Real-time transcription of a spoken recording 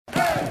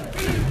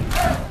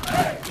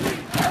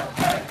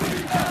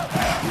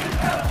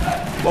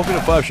Welcome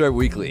to Five Sharp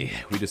Weekly.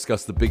 We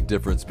discuss the big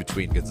difference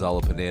between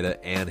Gonzalo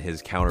Pineda and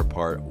his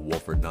counterpart,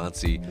 Wilfried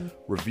Nancy,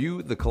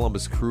 review the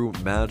Columbus Crew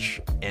match,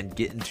 and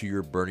get into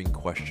your burning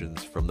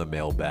questions from the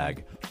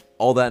mailbag.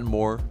 All that and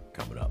more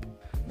coming up.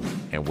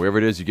 And wherever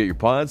it is you get your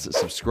pods,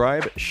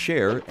 subscribe,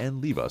 share,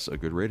 and leave us a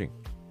good rating.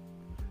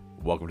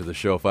 Welcome to the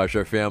show, Five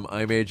Sharp fam.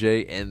 I'm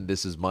AJ, and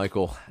this is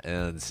Michael.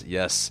 And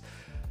yes,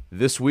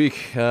 this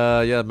week,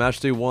 match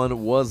day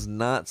one was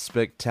not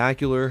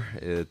spectacular.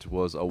 It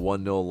was a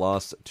 1-0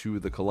 loss to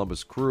the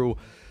Columbus Crew.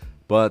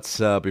 But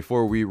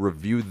before we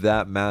review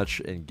that match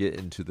and get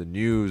into the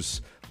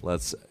news,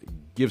 let's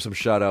give some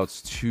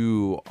shout-outs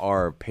to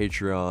our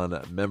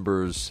Patreon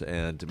members,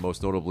 and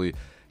most notably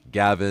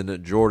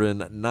Gavin,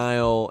 Jordan,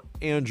 Niall,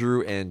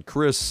 Andrew, and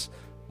Chris.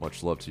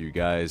 Much love to you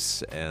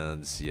guys.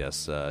 And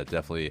yes,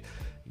 definitely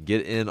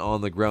get in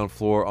on the ground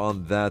floor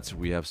on that.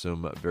 We have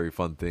some very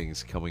fun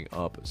things coming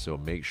up, so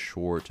make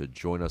sure to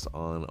join us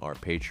on our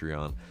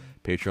Patreon,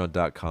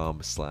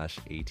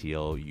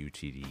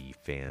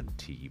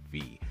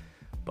 patreon.com/ATLUTDFanTV.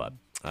 But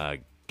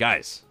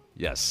guys,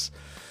 yes,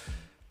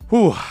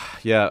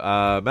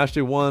 match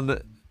day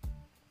one.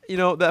 You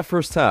know, that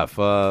first half.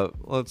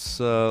 Let's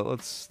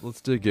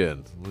dig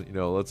in. You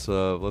know, let's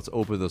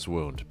open this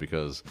wound,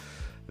 because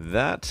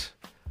that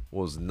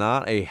was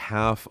not a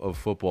half of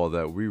football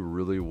that we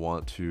really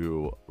want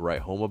to write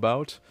home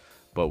about,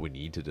 but we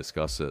need to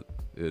discuss it.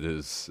 It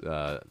is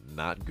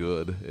not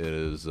good. It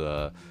is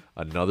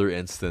another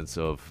instance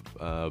of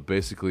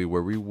basically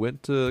where we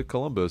went to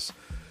Columbus,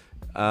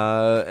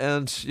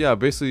 and yeah,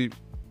 basically,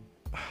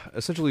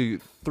 essentially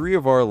 3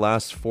 of our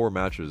last 4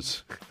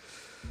 matches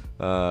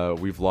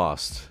we've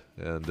lost.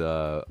 And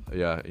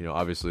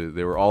obviously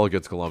they were all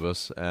against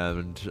Columbus,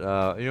 and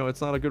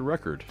it's not a good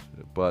record,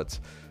 but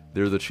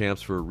they're the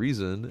champs for a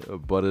reason.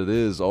 But it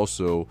is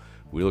also,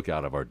 we look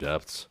out of our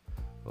depths.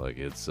 Like,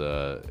 it's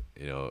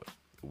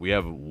we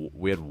had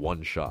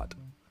one shot,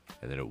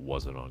 and then it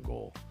wasn't on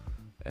goal.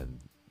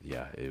 And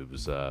yeah, it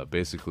was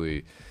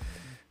basically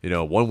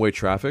one-way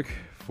traffic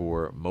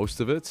for most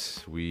of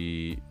it.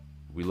 We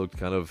looked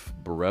kind of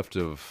bereft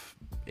of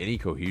any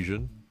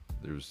cohesion.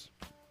 There's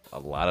a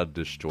lot of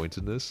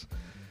disjointedness,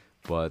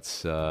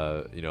 but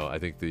I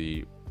think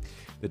the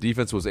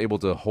defense was able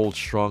to hold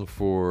strong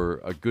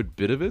for a good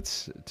bit of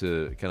it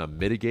to kind of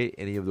mitigate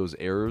any of those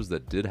errors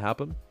that did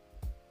happen.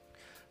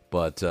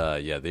 But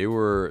they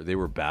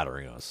were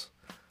battering us.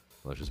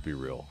 Let's just be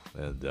real.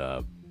 And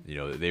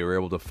they were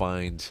able to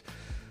find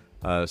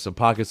some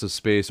pockets of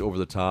space over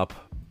the top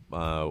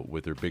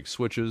with their big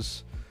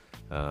switches.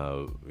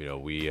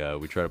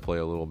 We try to play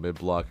a little mid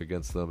block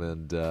against them,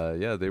 and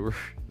they were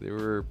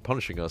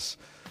punishing us,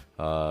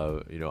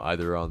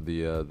 either on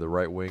the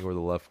right wing or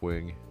the left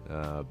wing,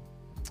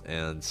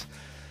 and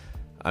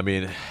I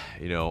mean,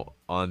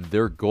 on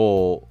their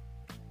goal,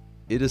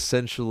 it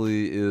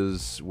essentially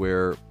is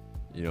where,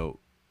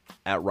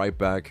 at right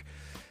back,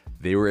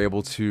 they were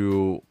able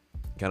to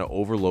kind of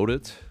overload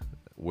it,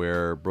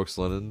 where Brooks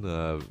Lennon,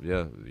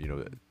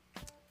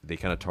 they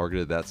kind of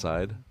targeted that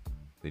side.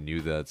 They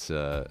knew that,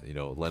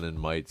 Lennon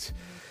might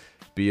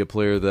be a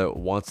player that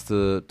wants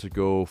to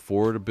go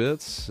forward a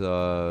bit,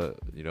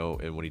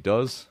 and when he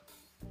does,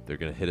 they're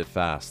going to hit it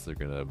fast. They're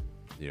going to,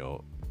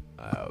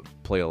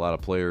 play a lot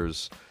of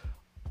players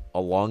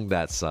along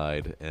that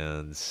side,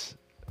 and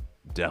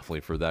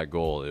definitely for that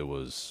goal, it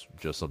was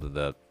just something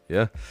that,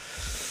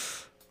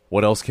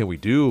 what else can we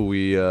do?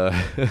 We,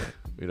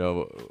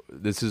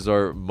 this is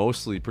our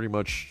mostly pretty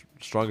much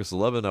strongest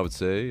 11, I would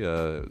say,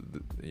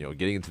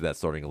 getting into that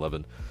starting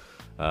 11.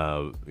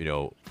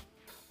 Almada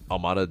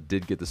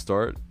did get the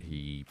start.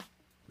 He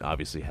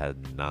obviously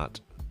had not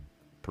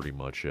pretty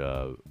much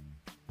at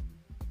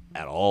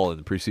all in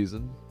the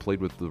preseason played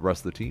with the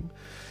rest of the team.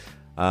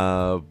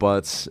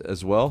 But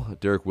as well,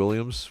 Derek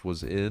Williams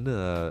was in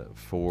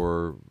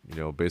for,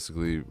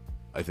 basically,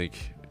 I think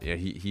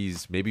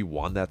he's maybe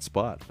won that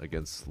spot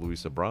against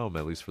Luis Abraham,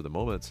 at least for the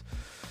moment.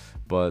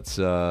 But,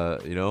 other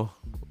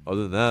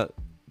than that,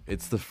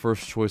 it's the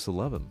first choice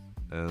 11.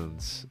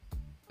 And,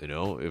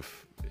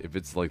 if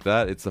it's like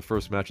that, it's the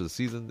first match of the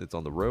season, it's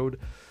on the road.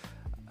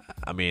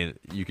 I mean,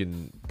 you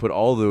can put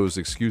all those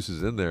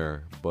excuses in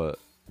there, but,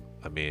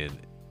 I mean,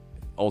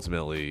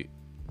 ultimately,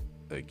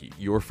 like,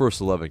 your first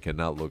 11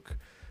 cannot look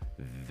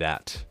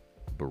that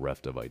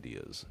bereft of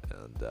ideas.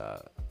 And,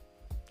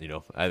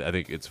 I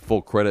think it's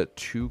full credit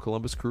to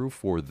Columbus Crew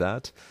for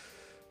that,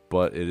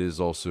 but it is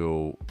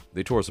also,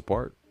 they tore us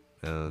apart.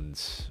 And,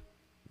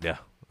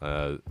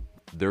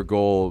 their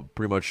goal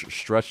pretty much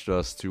stretched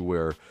us to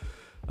where,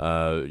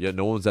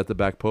 no one's at the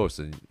back post.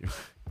 And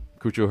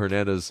Cucho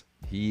Hernandez,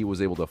 he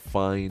was able to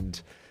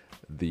find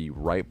the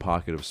right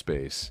pocket of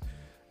space.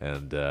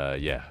 And,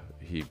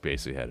 he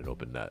basically had an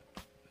open net.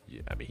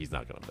 I mean, he's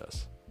not going to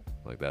miss.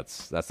 Like,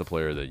 that's the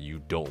player that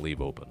you don't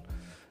leave open.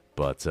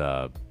 But,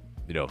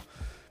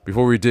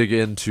 before we dig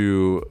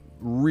into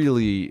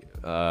really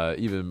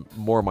even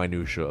more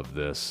minutia of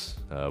this,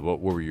 what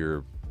were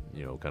your,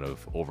 kind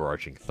of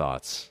overarching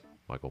thoughts,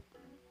 Michael?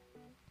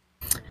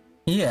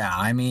 Yeah,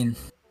 I mean,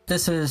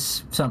 this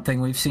is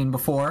something we've seen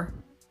before.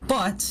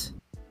 but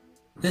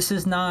this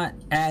is not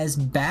as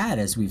bad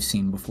as we've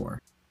seen before.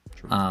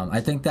 I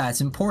think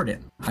that's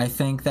important. I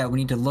think that we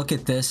need to look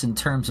at this in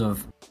terms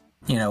of,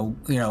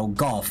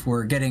 golf.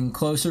 We're getting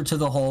closer to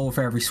the hole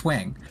for every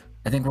swing.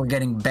 I think we're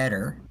getting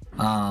better.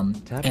 Tap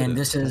it in.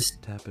 This is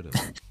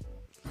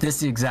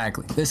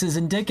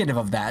indicative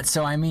of that.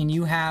 So, I mean,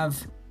 you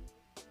have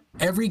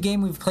every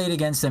game we've played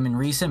against them in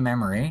recent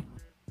memory,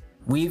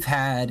 we've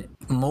had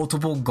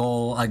multiple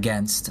goal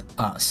against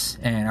us,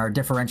 and our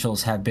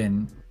differentials have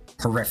been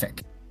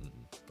horrific.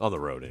 On the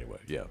road, anyway.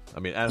 Yeah. I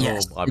mean, at home,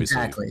 obviously.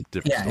 Exactly.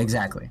 Different story.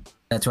 Exactly.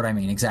 That's what I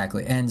mean.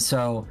 Exactly. And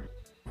so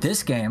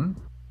this game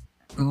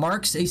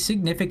marks a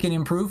significant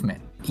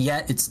improvement.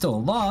 Yet it's still a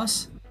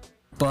loss,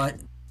 but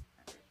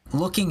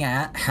looking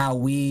at how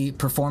we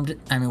performed,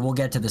 I mean, we'll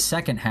get to the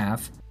second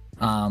half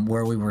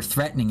where we were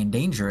threatening and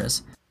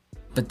dangerous,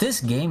 but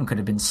this game could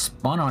have been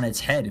spun on its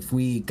head if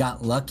we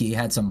got lucky,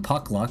 had some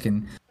puck luck,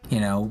 and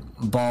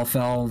ball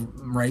fell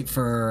right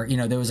for,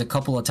 there was a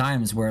couple of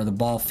times where the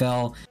ball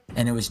fell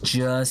and it was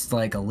just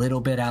like a little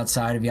bit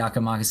outside of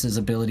Giakoumakis'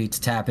 ability to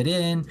tap it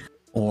in,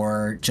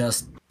 or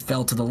just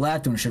fell to the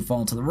left when it should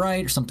fall to the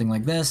right, or something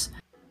like this.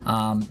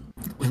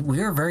 We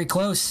were very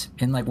close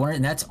in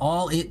and that's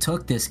all it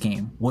took this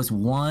game, was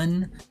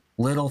one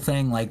little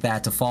thing like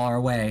that to fall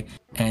our way,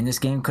 and this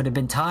game could have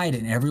been tied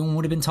and everyone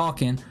would have been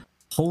talking,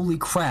 holy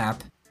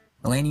crap,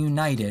 Atlanta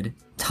United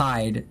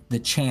tied the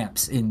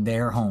champs in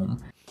their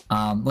home.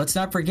 Let's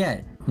not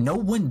forget, no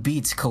one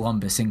beats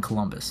Columbus in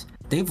Columbus.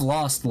 They've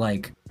lost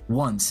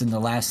once in the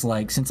last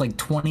since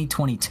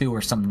 2022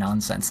 or some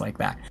nonsense like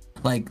that.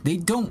 They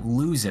don't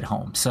lose at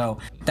home. So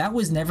that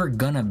was never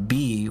gonna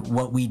be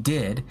what we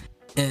did,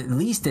 at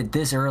least at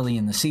this early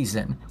in the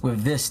season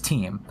with this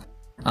team.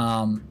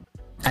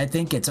 I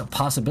think it's a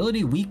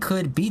possibility we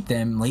could beat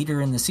them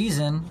later in the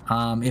season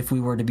if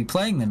we were to be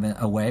playing them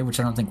away, which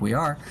I don't think we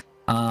are.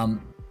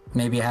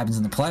 Maybe it happens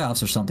in the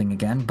playoffs or something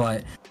again,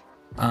 but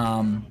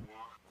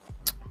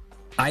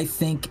I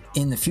think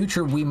in the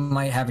future we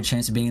might have a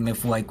chance of beating them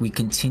if we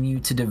continue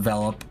to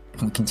develop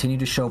and we continue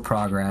to show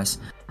progress.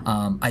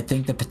 I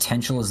think the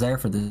potential is there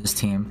for this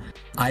team.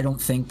 I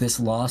don't think this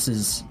loss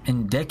is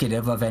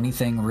indicative of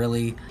anything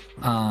really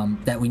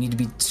that we need to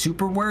be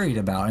super worried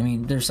about. I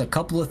mean, there's a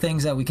couple of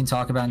things that we can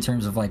talk about in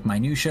terms of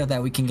minutia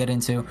that we can get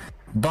into,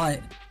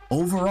 but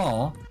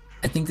overall,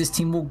 I think this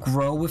team will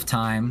grow with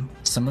time.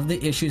 Some of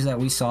the issues that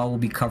we saw will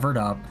be covered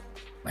up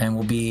and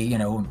will be,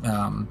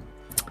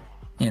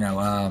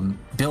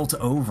 built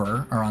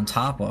over or on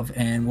top of,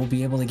 and we'll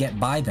be able to get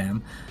by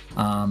them.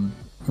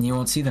 You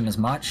won't see them as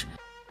much.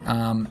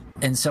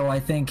 And so I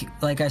think,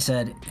 like I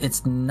said,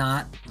 it's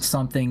not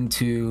something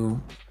to,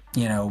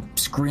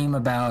 scream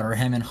about or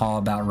hem and haw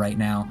about right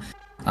now.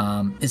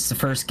 It's the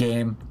first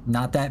game,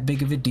 not that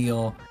big of a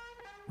deal.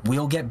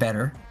 We'll get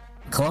better.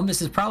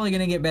 Columbus is probably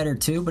going to get better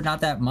too, but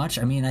not that much.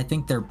 I mean, I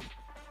think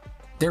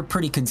they're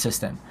pretty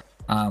consistent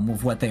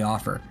with what they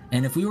offer.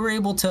 And if we were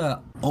able to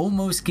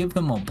almost give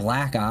them a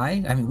black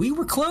eye, I mean, we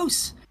were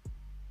close.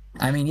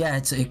 I mean, yeah,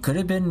 it could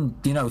have been,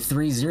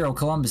 3-0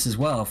 Columbus as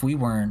well if we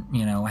weren't,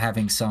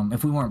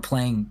 if we weren't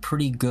playing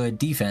pretty good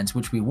defense,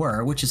 which we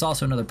were, which is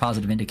also another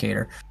positive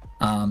indicator.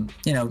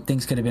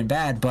 Things could have been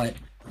bad, but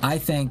I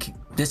think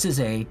this is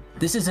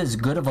as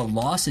good of a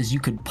loss as you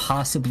could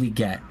possibly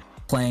get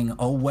playing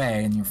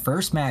away in your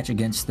first match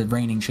against the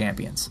reigning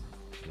champions.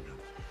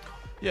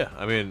 Yeah,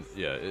 I mean,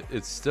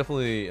 it's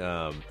definitely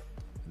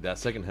that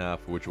second half,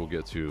 which we'll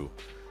get to,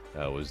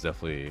 was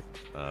definitely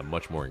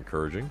much more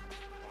encouraging.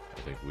 I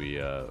think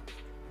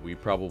we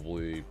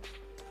probably,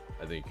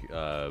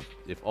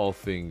 if all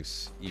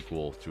things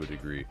equal to a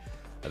degree,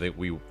 I think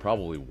we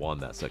probably won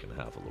that second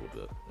half a little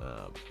bit.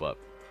 But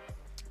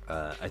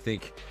I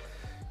think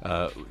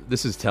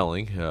this is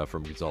telling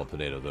from Gonzalo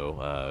Pineda,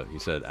 though. He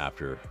said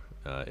after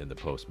in the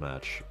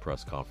post-match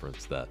press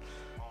conference that,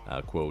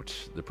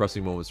 quote, "The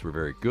pressing moments were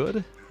very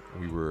good.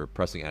 We were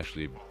pressing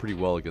actually pretty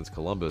well against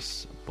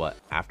Columbus, but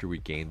after we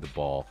gained the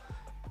ball,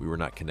 we were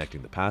not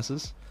connecting the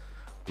passes.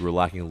 We were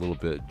lacking a little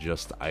bit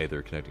just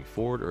either connecting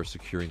forward or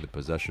securing the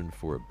possession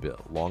for a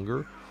bit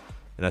longer."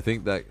 And I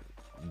think that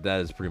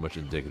is pretty much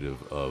indicative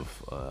of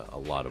a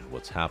lot of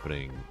what's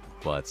happening.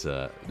 But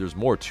there's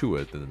more to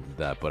it than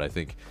that. But I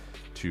think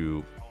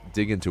to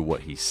dig into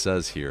what he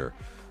says here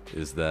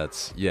is that,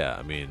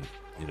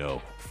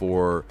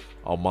 for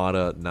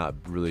Almada not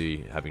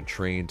really having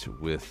trained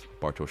with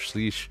Bartosz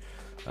Slisz,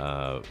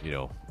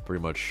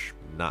 pretty much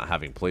not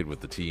having played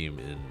with the team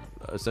in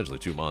essentially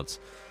 2 months,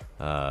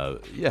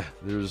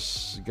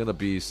 there's going to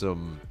be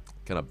some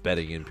kind of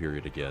bedding in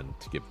period again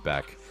to get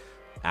back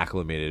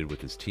acclimated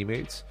with his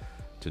teammates,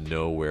 to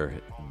know where,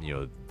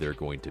 they're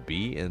going to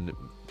be. And,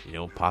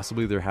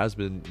 possibly there has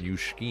been new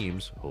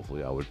schemes.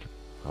 Hopefully I would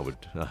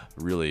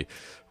really,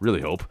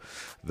 really hope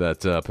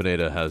that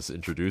Pineda has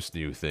introduced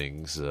new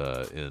things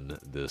in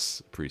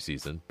this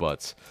preseason.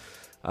 But,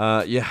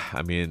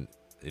 ultimately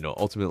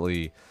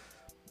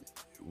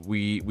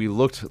we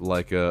looked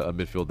like a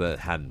midfield that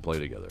hadn't played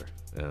together.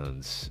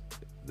 And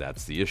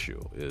that's the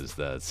issue, is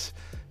that,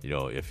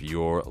 if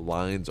your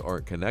lines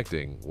aren't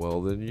connecting,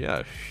 well, then,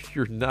 yeah,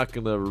 you're not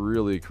going to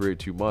really create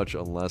too much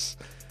unless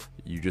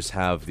you just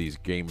have these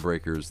game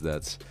breakers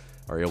that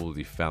are able to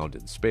be found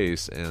in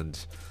space.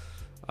 And,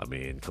 I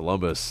mean,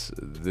 Columbus,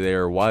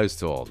 they're wise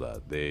to all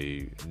that.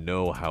 They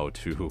know how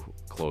to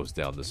close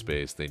down the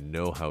space. They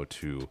know how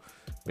to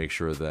make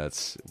sure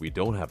that we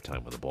don't have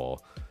time on the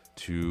ball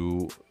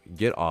to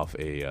get off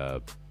a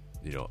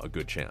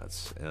good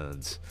chance.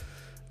 And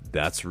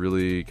that's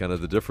really kind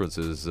of the difference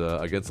is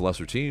against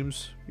lesser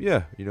teams.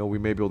 Yeah, we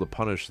may be able to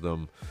punish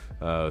them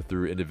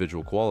through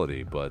individual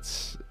quality,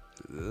 but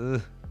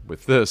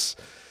with this,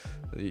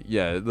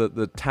 yeah,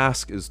 the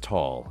task is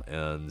tall.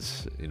 And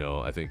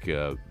I think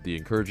the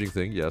encouraging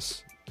thing,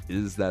 yes,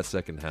 is that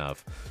second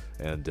half.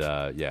 And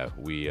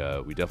we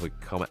definitely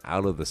come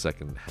out of the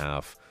second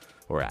half,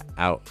 or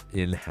out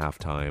in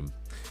halftime,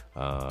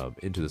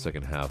 into the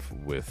second half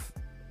with,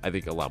 I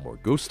think, a lot more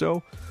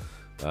gusto.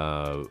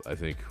 I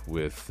think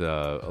with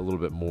a little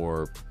bit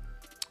more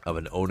of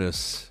an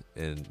onus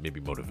and maybe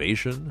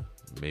motivation,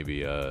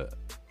 maybe the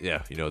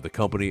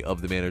company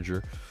of the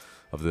manager,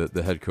 of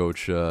the head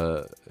coach.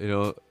 I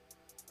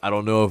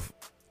don't know if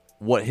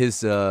what his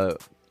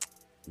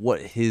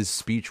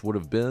speech would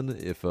have been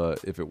if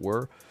it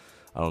were.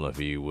 I don't know if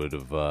he would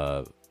have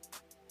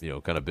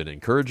kind of been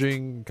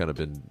encouraging, kind of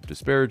been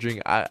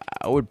disparaging. I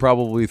would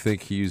probably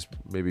think he's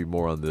maybe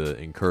more on the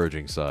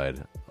encouraging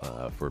side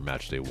for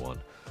match day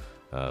 1.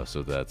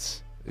 So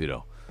that's,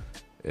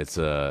 it's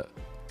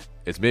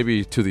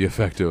maybe to the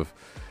effect of,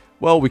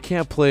 well, we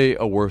can't play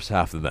a worse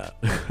half than that.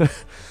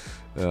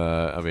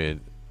 I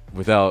mean,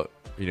 without,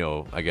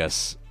 I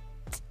guess,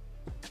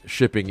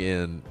 shipping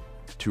in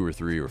 2 or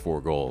 3 or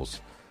 4 goals,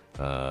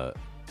 I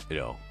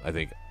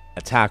think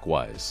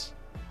attack-wise,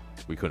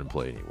 we couldn't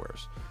play any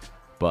worse.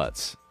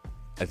 But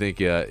I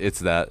think it's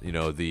that,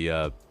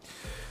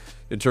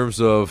 in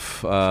terms of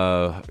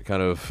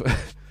kind of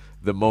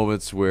the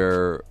moments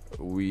where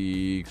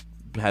we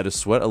had to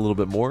sweat a little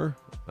bit more.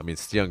 I mean,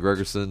 Stian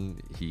Gregerson,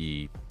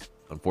 he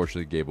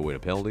unfortunately gave away a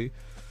penalty.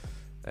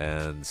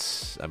 And,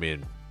 I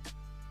mean,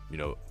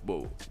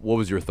 what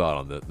was your thought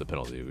on the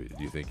penalty?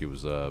 Do you think it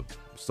was a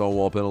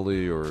stonewall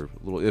penalty or a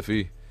little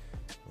iffy?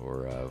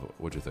 Or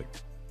what'd you think?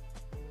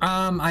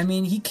 I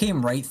mean, he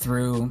came right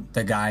through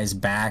the guy's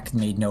back,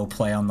 made no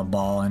play on the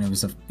ball, and it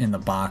was in the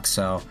box.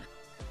 So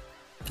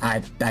I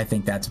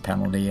think that's a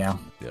penalty, yeah.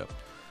 Yeah.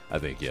 I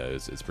think,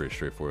 it's pretty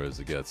straightforward as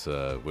it gets,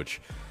 which,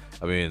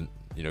 I mean,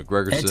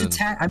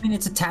 Gregerson...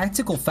 It's a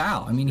tactical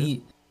foul. I mean,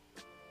 he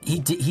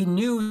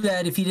knew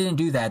that if he didn't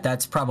do that,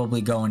 that's probably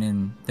going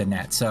in the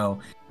net. So,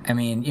 I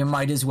mean, you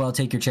might as well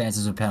take your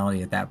chances of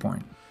penalty at that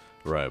point.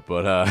 Right,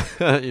 but,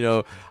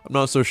 I'm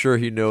not so sure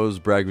he knows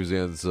Brad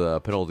Guzan's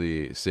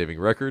penalty saving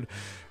record,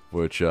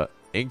 which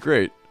ain't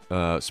great.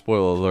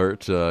 Spoiler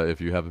alert, if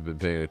you haven't been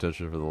paying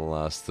attention for the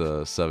last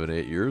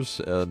 7-8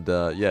 years. And,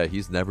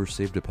 he's never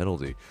saved a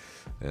penalty.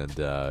 And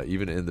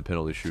even in the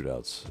penalty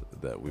shootouts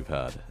that we've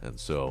had. And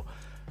so,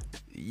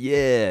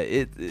 yeah,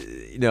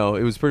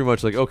 it was pretty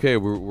much like, okay,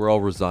 we're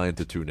all resigned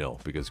to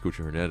 2-0 because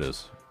Cucho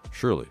Hernandez,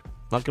 surely,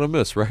 not going to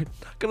miss, right?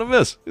 Not going to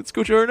miss. It's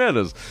Cucho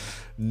Hernandez.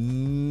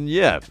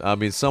 Yeah, I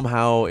mean,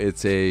 somehow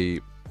it's a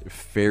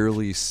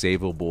fairly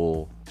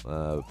savable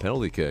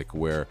penalty kick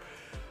where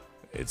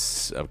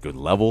it's a good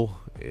level.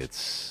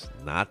 It's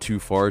not too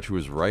far to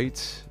his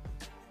right,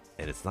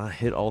 and it's not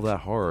hit all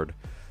that hard.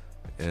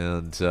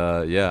 And,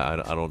 I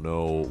don't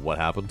know what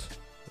happened,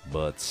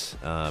 but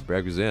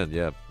Brad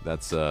Guzan,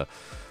 that's,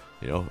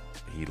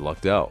 he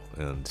lucked out.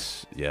 And,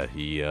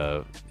 he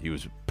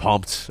was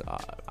pumped.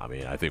 I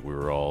mean, I think we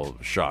were all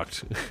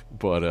shocked.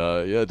 But,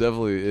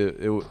 definitely,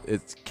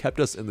 it kept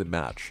us in the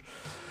match.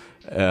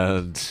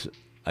 And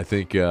I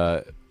think,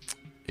 with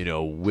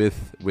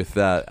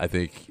that, I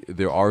think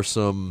there are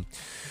some...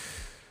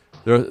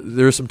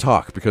 There's some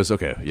talk because,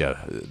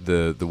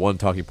 the one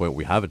talking point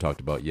we haven't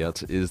talked about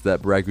yet is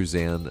that Brad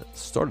Guzan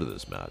started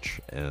this match,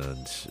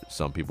 and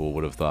some people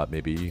would have thought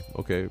maybe,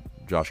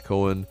 Josh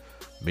Cohen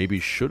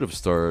maybe should have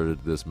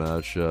started this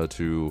match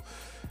to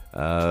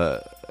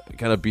kind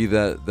of be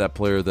that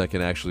player that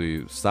can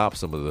actually stop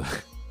some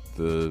of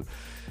the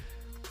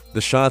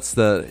shots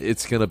that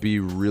it's going to be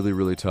really,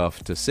 really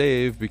tough to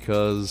save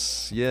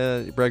because,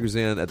 Brad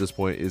Guzan at this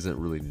point isn't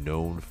really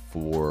known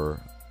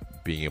for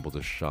being able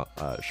to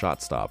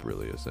shot stop,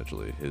 really,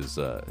 essentially. His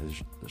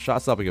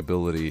shot stopping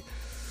ability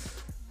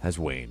has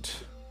waned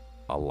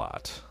a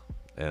lot.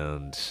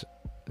 And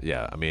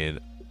I mean,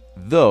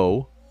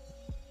 though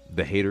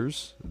the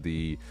haters,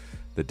 the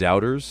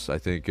doubters, I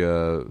think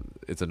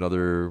it's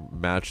another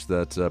match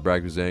that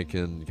Brad Guzan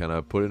can kind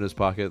of put in his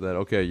pocket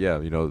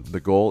that,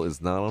 the goal is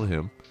not on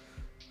him,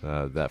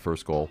 that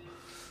first goal,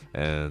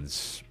 and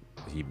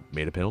he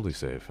made a penalty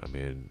save. I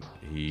mean,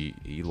 he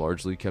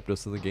largely kept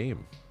us in the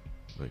game.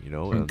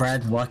 And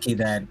Brad's lucky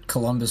that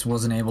Columbus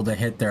wasn't able to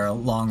hit their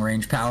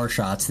long-range power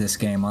shots this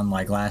game,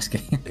 unlike last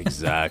game.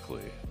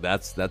 Exactly.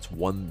 That's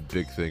one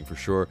big thing for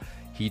sure.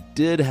 He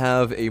did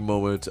have a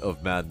moment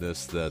of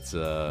madness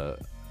that,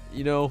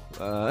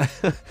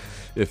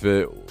 if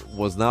it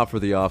was not for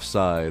the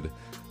offside,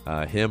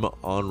 him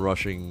on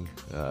rushing,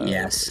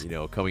 Yes.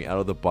 coming out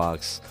of the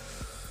box,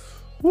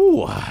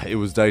 whew, it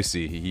was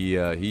dicey.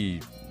 He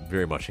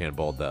very much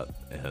handballed that,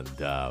 and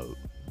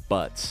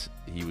but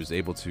he was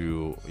able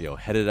to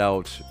head it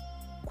out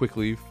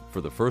quickly for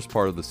the first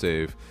part of the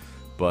save,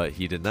 but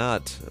he did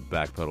not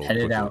backpedal Head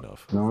it quickly out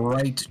enough.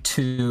 right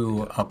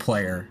to a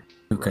player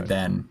who could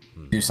then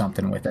do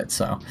something with it.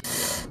 So,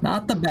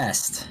 not the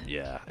best.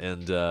 Yeah,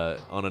 and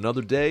on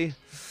another day,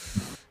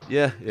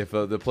 if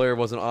the player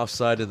wasn't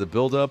offside in the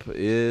build-up,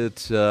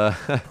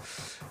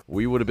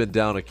 we would have been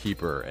down a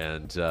keeper,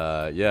 and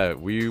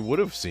we would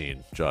have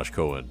seen Josh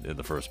Cohen in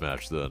the first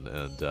match then,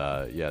 and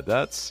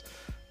that's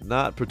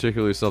not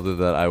particularly something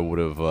that I would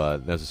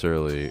have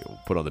necessarily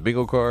put on the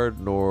bingo card,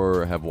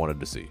 nor have wanted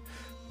to see.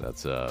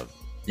 That's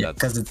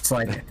because it's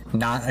like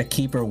not a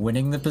keeper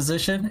winning the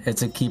position;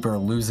 it's a keeper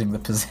losing the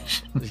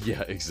position.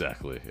 Yeah,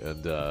 exactly,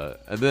 and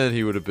then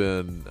he would have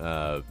been,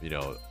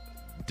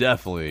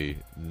 definitely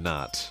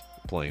not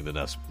playing the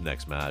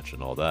next match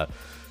and all that.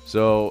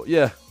 So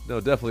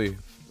definitely,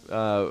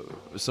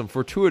 some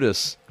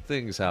fortuitous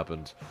things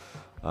happened.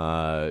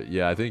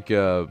 I think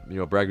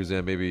Brad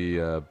Guzan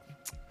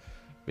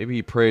maybe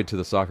he prayed to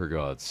the soccer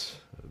gods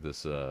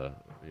this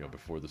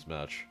before this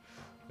match,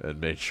 and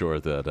made sure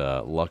that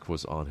luck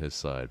was on his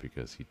side,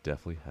 because he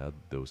definitely had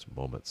those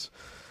moments.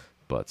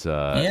 But he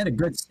had a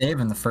good save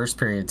in the first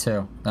period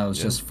too. That was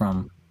just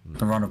from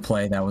the run of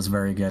play. That was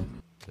very good.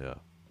 Yeah,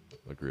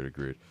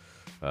 agreed.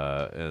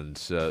 And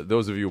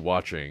those of you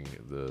watching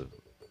the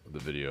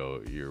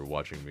video, you're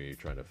watching me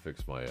trying to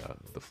fix my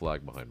the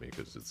flag behind me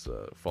because it's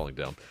falling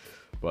down.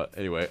 But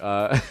anyway,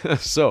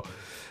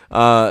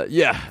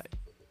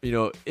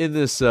 in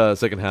this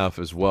second half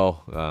as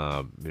well,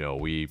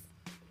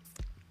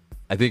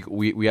 I think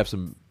we have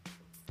some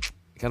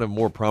kind of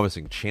more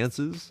promising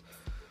chances.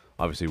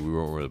 Obviously, we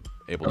weren't really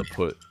able to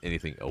put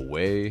anything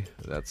away.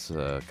 That's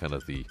kind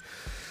of the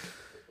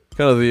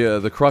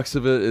crux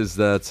of it, is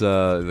that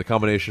the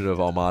combination of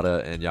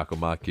Almada and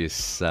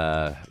Giacomakis,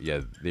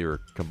 they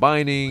were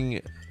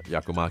combining.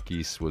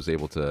 Giacomakis was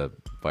able to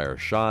fire a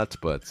shot,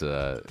 but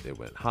it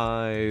went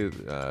high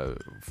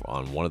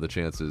on one of the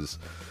chances.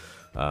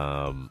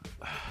 There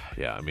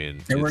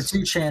were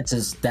two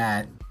chances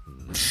that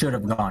should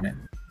have gone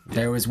in.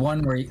 There was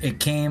one where it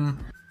came,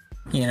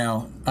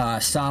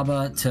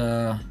 Saba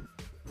to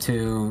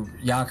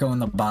Yako in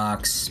the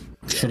box.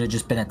 Should have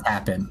just been a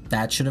tap in.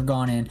 That should have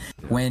gone in.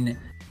 When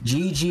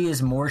GG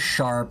is more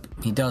sharp,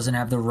 he doesn't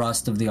have the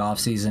rust of the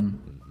offseason.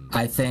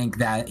 I think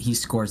that he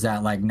scores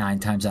that like 9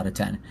 times out of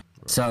 10.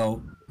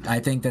 So I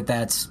think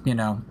that's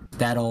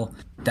that'll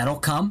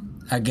come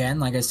again.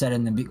 Like I said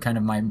in the kind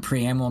of my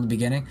preamble in the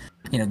beginning,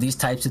 these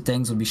types of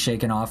things will be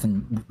shaken off,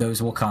 and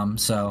those will come.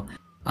 So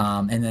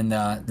and then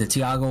the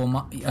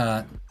Thiago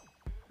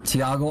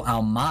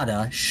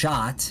Almada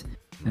shot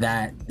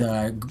that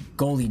the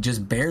goalie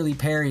just barely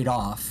parried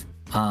off.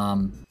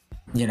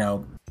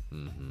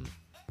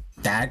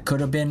 That could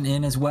have been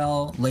in as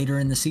well later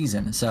in the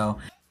season. So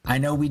I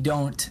know we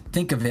don't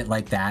think of it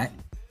like that,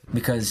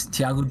 because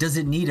Thiago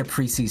doesn't need a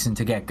preseason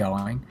to get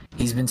going.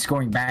 He's been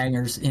scoring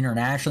bangers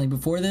internationally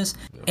before this,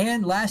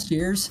 and last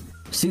year's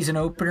season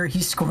opener,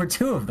 he scored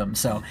 2 of them.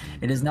 So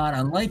it is not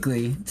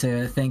unlikely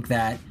to think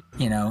that,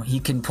 he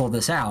can pull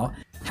this out.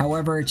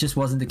 However, it just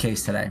wasn't the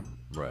case today.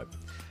 Right.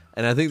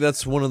 And I think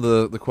that's one of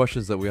the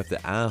questions that we have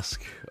to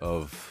ask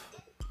of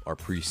our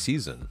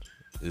preseason,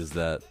 is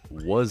that,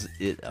 was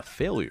it a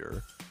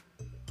failure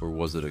or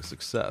was it a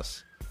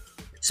success?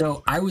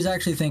 So I was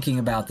actually thinking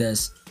about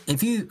this.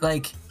 If you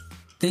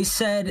they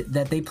said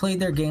that they played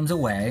their games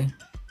away,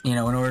 in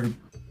order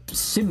to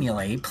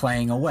simulate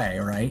playing away,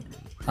 right?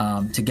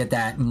 To get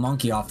that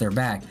monkey off their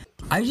back.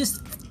 I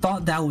just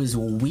thought that was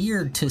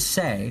weird to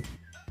say,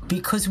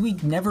 because we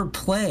never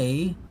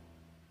play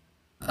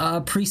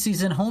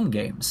preseason home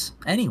games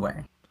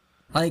anyway.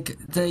 Like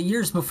the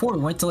years before, we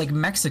went to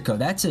Mexico.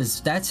 That's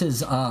as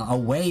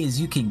away as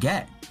you can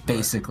get,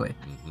 basically.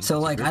 Right. Mm-hmm.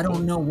 So I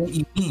don't know what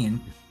you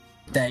mean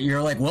that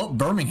you're well,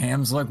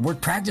 Birmingham's we're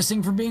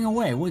practicing for being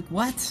away.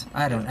 What?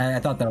 I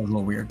thought that was a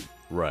little weird.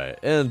 Right.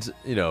 And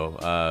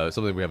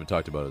something we haven't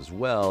talked about as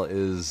well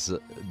is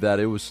that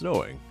it was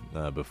snowing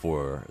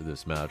before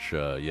this match.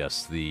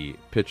 Yes, the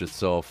pitch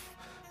itself,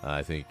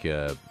 I think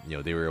they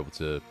were able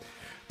to.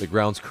 The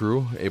grounds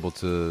crew able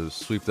to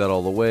sweep that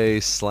all the way,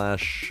 /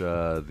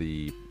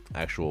 the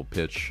actual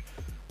pitch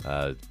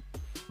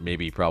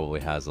probably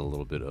has a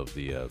little bit of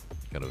the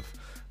kind of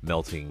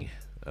melting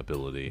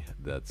ability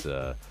that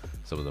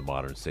some of the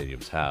modern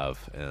stadiums have.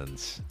 And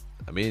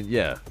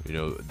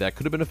that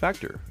could have been a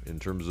factor in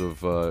terms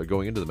of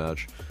going into the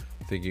match,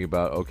 thinking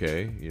about,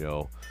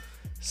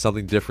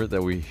 something different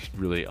that we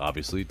really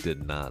obviously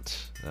did not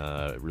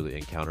really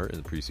encounter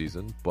in the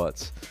preseason.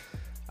 But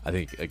I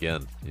think,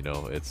 again,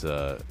 it's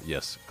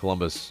yes,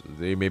 Columbus,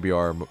 they maybe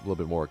are a little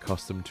bit more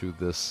accustomed to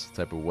this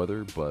type of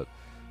weather, but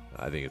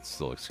I think it's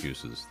still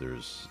excuses.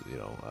 There's,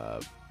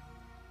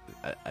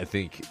 I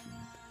think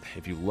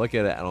if you look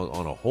at it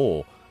on a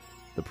whole,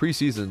 the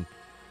preseason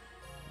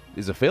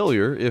is a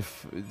failure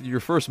if your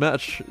first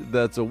match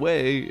that's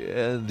away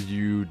and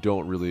you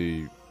don't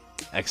really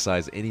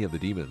excise any of the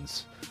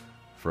demons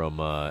from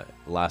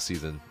last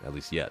season, at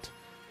least yet.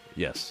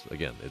 Yes,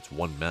 again, it's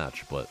one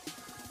match, but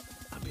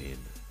I mean,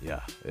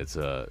 yeah, it's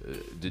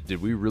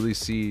did we really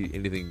see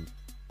anything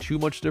too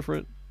much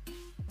different?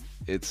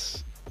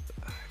 It's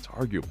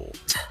arguable.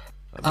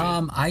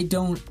 I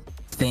don't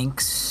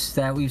think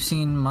that we've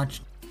seen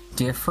much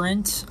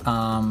different,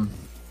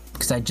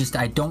 because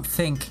I don't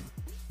think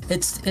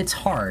it's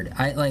hard.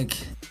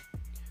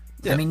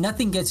 I mean,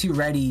 nothing gets you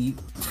ready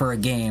for a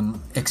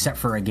game except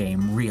for a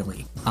game,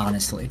 really,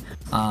 honestly.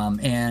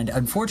 And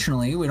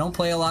unfortunately, we don't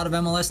play a lot of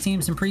MLS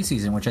teams in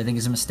preseason, which I think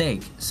is a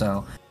mistake.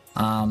 So,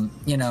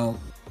 you know,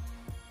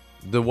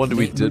 the one that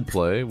we did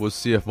play was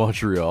CF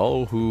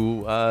Montreal,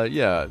 who,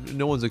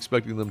 no one's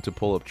expecting them to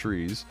pull up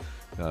trees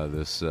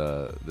this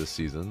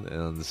season,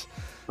 and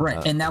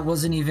right, and that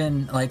wasn't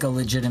even like a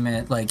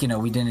legitimate, like, you know,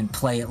 we didn't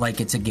play it like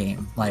it's a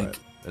game, like. Right.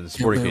 And the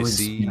Sporting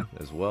KC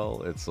as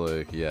well. It's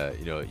like,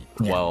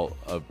 while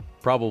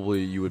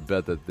probably you would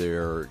bet that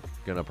they're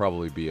gonna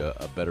probably be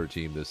a better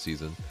team this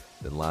season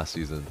than last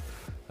season.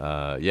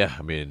 I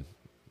mean,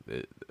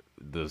 the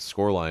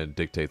scoreline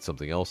dictates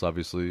something else.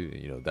 Obviously,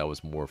 you know, that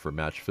was more for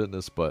match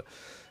fitness, but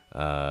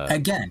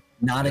again,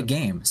 not a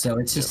game. So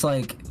it's just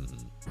like,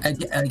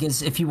 I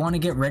guess if you want to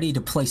get ready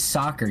to play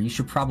soccer, you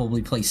should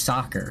probably play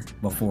soccer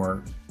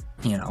before,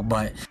 you know.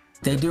 But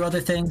they do other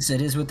things. It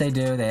is what they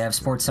do. They have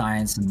sports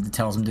science and it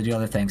tells them to do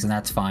other things, and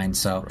that's fine.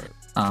 So,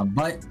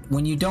 but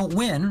when you don't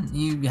win,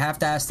 you have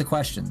to ask the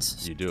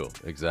questions. You do,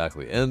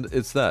 exactly. And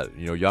it's that,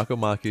 you know,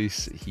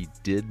 Giacomakis, he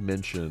did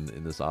mention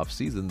in this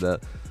offseason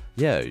that,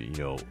 you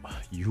know,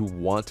 you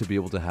want to be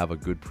able to have a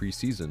good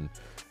preseason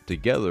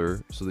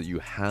together so that you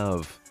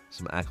have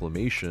some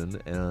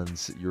acclimation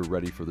and you're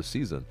ready for the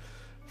season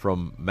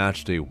from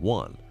match day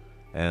one.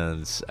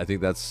 And I think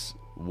that's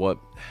what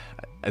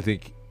I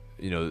think.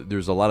 You know,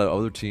 there's a lot of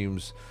other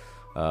teams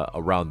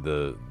around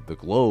the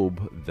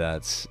globe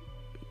that's,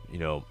 you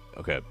know,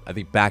 okay, I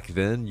think back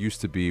then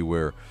used to be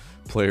where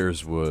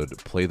players would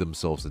play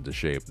themselves into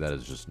shape. That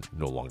is just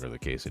no longer the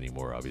case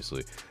anymore,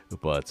 obviously.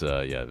 But,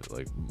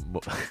 like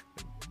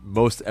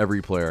most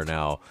every player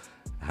now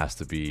has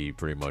to be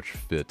pretty much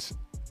fit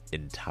the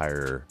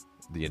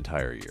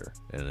entire year.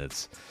 And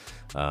it's,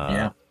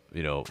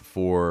 you know,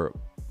 for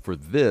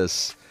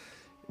this,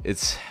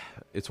 it's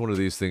one of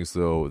these things,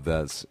 though,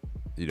 that's,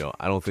 you know,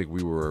 I don't think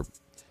we were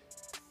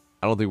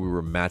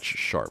match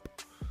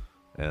sharp,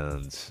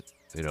 and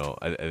you know,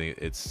 I think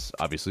it's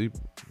obviously,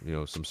 you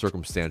know, some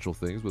circumstantial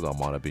things with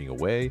Almada being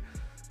away,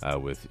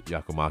 with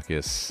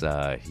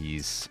Giacomakis,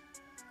 he's,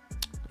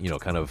 you know,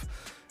 kind of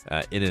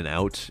in and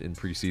out in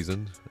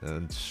preseason,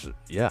 and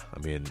I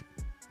mean,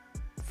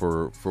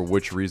 for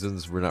which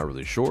reasons we're not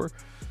really sure,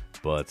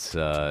 but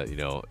you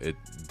know, it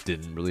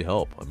didn't really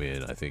help. I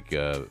mean, I think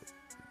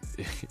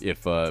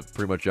if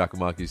pretty much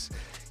Giacomakis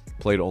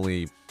played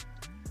only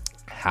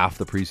half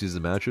the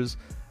preseason matches,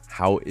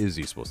 how is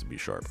he supposed to be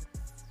sharp?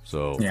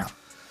 So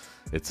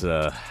it's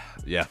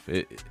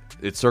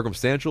it's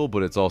circumstantial,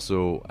 but it's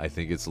also, I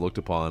think it's looked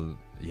upon.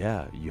 You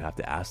have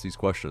to ask these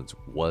questions.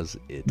 Was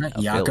it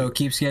Jaco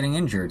keeps getting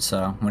injured,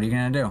 so what are you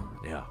gonna do?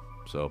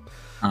 So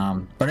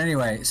but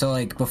anyway, so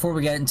like before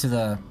we get into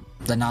the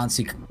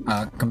Nancy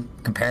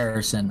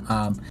comparison,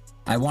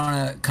 I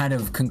want to kind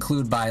of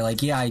conclude by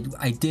like, I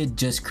did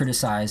just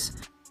criticize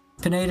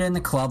Pineda and the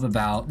club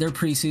about their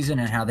preseason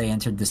and how they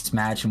entered this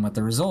match and what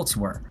the results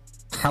were.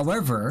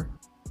 However,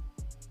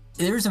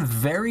 there's a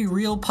very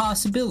real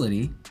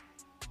possibility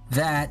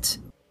that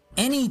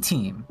any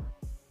team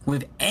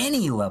with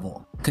any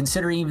level,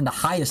 considering even the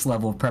highest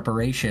level of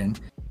preparation,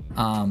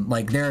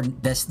 like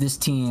this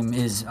team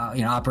is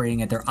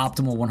operating at their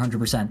optimal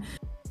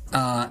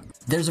 100%.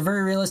 There's a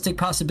very realistic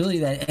possibility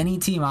that any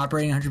team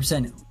operating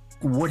 100%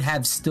 would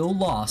have still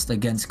lost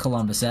against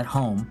Columbus at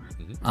home.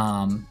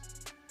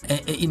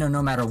 You know,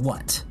 no matter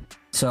what.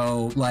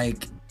 So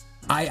like,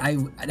 I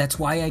that's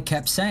why I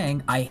kept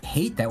saying I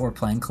hate that we're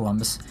playing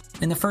Columbus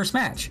in the first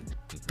match,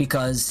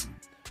 because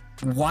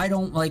why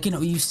don't, like, you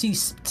know, you see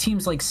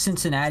teams like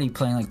Cincinnati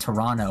playing like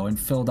Toronto and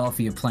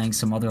Philadelphia playing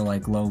some other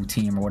like low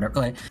team or whatever,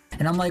 like,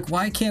 and I'm like,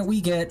 why can't we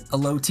get a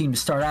low team to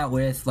start out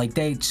with, like,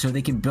 so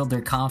they can build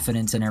their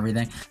confidence and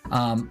everything.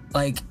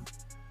 Like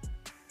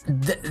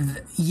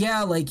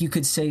like you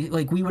could say,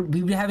 like, we would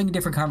be having a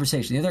different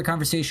conversation. The other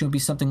conversation would be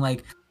something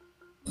like,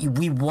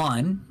 we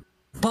won,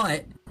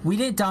 but we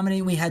didn't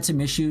dominate. We had some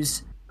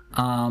issues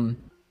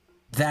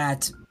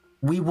that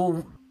we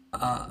will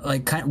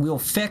we'll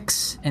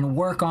fix and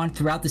work on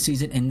throughout the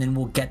season, and then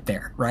we'll get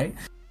there, right?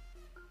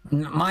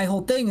 My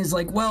whole thing is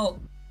like, well,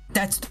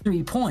 that's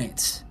 3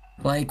 points.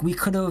 Like, we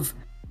could have,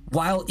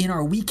 while in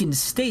our weakened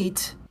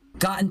state,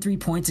 gotten 3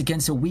 points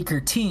against a weaker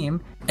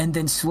team, and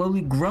then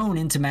slowly grown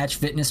into match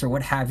fitness or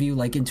what have you,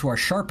 like into our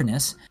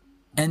sharpness.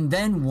 And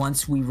then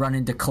once we run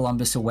into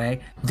Columbus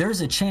away, there's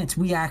a chance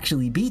we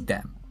actually beat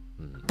them.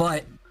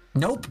 But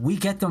Nope, we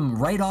get them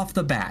right off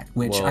the bat,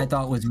 which I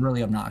thought was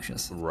really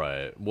obnoxious.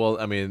 Right. Well,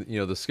 I mean,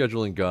 the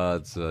scheduling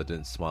gods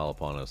didn't smile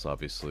upon us,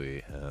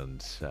 obviously,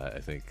 and I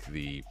think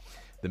the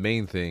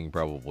main thing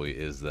probably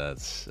is that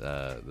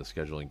the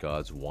scheduling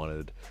gods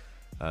wanted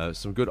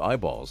some good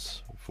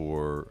eyeballs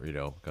for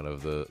kind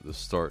of the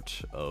start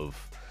of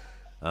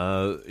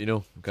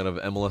kind of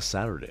MLS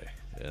Saturday,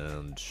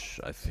 and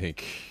I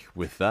think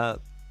with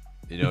that,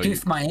 you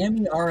gave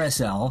Miami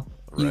RSL,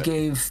 you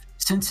gave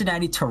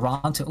Cincinnati,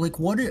 Toronto. Like,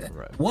 what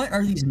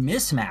are these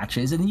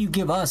mismatches? And then you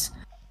give us,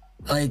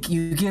 I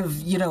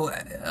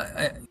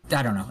don't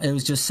know. It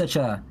was just such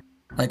a,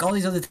 like, all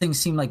these other things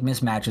seemed like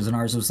mismatches, and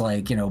ours was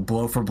like,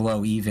 blow for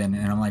blow even.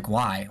 And I'm like,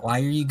 why? Why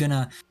are you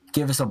gonna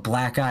give us a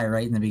black eye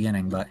right in the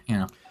beginning? But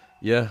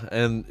Yeah,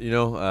 and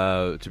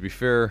to be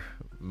fair,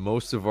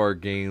 most of our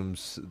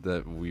games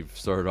that we've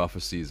started off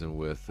a season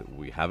with,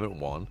 we haven't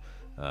won.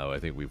 I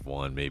think we've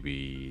won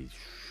maybe,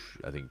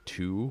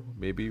 2,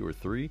 maybe, or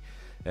 3.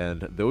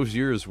 And those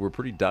years were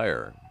pretty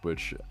dire,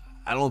 which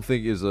I don't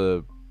think is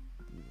a,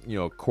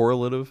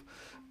 correlative,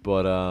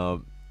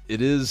 but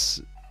it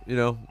is,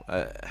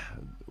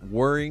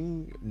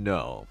 worrying.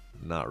 No,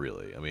 not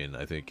really. I mean,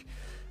 I think,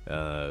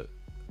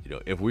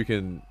 if we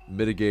can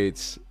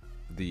mitigate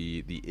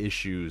the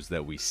issues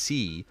that we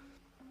see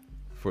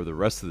for the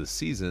rest of the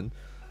season,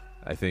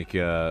 I think,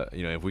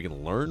 if we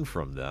can learn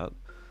from that,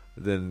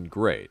 then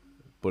great.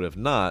 But if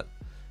not,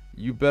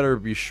 you better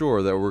be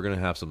sure that we're going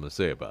to have something to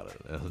say about it.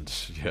 And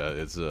yeah,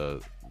 it's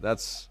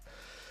that's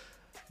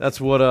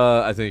what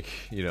I think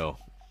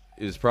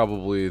is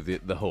probably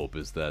the hope,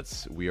 is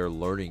that we are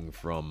learning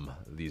from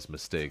these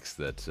mistakes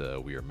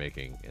that we are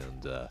making.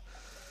 And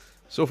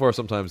so far,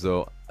 sometimes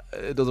though,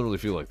 it doesn't really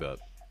feel like that.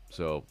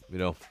 So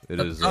it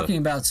is talking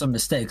about some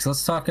mistakes.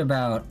 Let's talk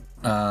about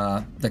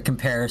the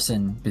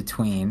comparison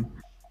between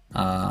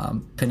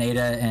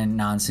Pineda and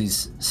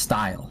Nancy's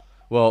style.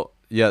 Well,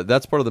 yeah,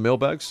 that's part of the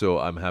mailbag, so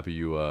I'm happy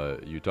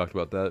you talked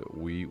about that.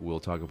 We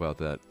will talk about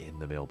that in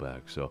the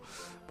mailbag. So,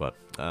 but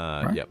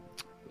right. Yeah.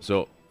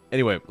 So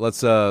anyway,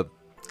 let's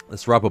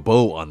wrap a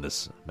bow on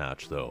this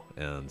match though,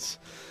 and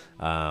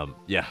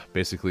yeah,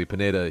 basically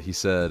Pineda, he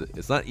said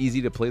it's not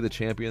easy to play the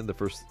champion, the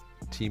first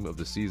team of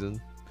the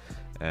season,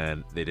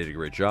 and they did a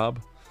great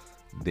job.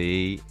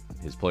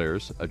 His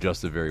players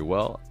adjusted very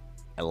well.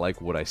 I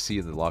like what I see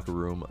in the locker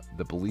room,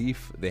 the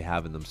belief they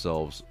have in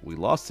themselves. We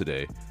lost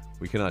today.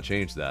 We cannot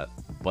change that,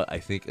 but I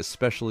think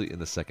especially in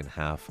the second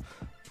half,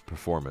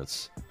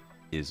 performance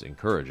is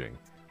encouraging.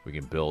 We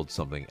can build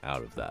something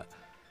out of that.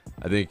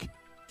 I think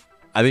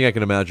I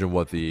can imagine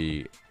what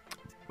the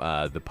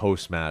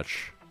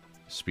post-match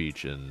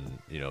speech and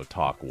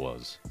talk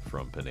was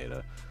from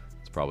Pineda.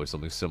 It's probably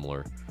something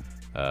similar,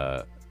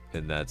 and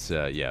that's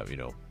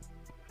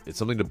it's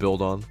something to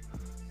build on.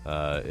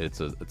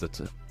 It's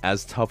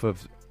as tough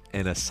of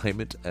an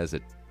assignment as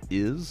it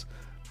is,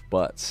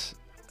 but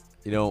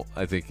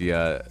I think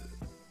the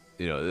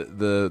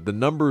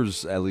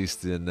numbers, at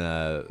least in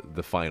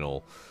the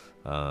final,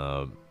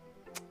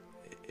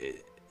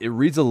 it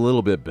reads a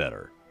little bit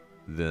better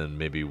than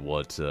maybe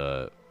what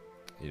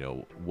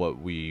what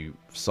we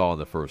saw in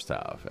the first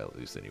half, at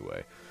least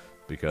anyway.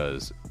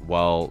 Because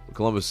while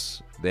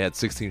Columbus, they had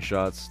 16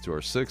 shots to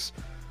our 6,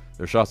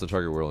 their shots on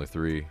target were only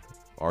 3,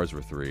 ours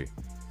were 3,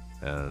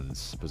 and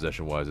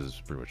possession-wise is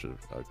pretty much a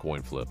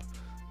coin flip,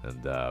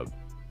 and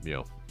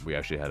we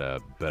actually had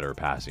a better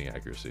passing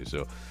accuracy.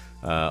 So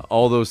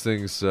all those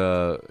things,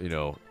 are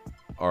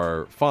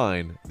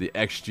fine. The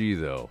XG,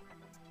 though,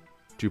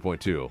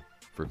 2.2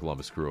 for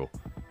Columbus Crew,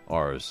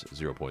 ours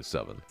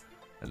 0.7,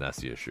 and that's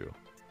the issue,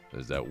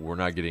 is that we're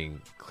not getting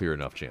clear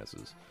enough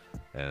chances.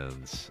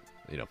 And,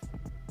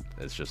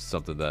 it's just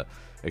something that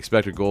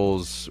expected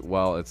goals,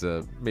 while it's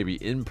a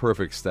maybe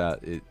imperfect stat,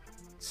 it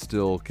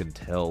still can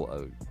tell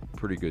a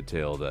pretty good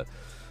tale that,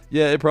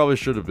 yeah, it probably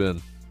should have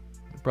been.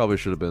 Probably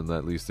should have been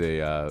at least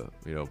a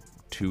 2-0,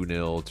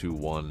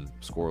 2-1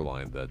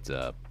 scoreline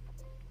that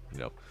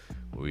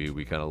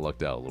we kind of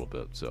lucked out a little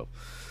bit. So,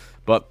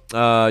 but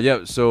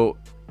yeah, so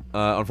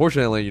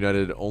unfortunately,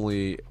 United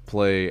only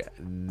play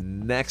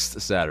next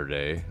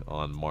Saturday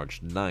on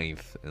March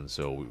 9th, and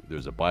so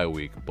there's a bye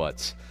week.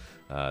 But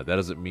that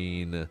doesn't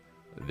mean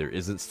there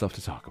isn't stuff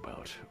to talk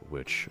about,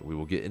 which we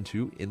will get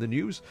into in the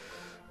news.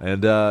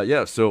 And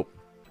yeah, so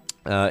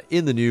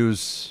in the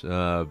news.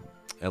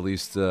 At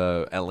least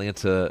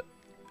Atlanta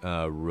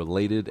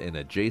related and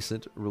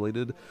adjacent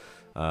related.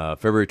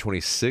 February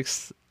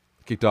 26th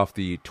kicked off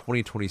the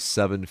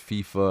 2027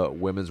 FIFA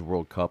Women's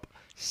World Cup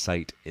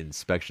site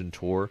inspection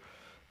tour.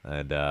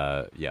 And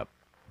yeah,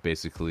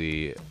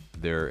 basically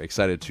they're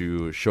excited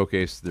to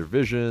showcase their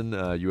vision.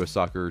 U.S.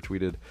 Soccer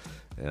tweeted,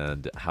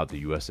 and how the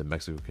U.S. and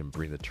Mexico can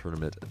bring the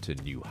tournament to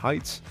new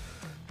heights.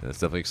 And it's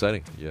definitely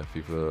exciting. Yeah,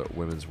 FIFA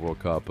Women's World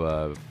Cup,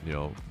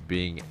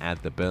 being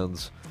at the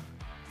Benz,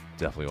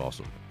 definitely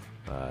awesome.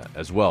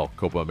 As well,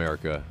 Copa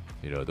America,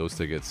 those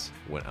tickets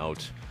went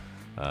out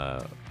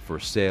for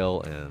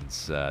sale, and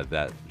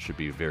that should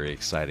be very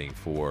exciting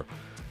for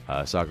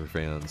soccer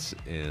fans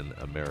in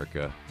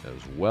America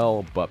as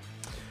well. But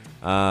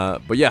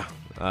But yeah,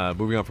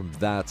 moving on from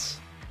that.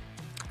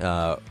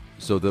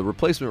 So the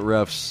replacement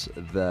refs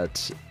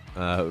that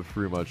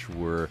pretty much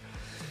were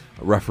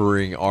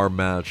refereeing our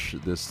match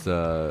this,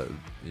 for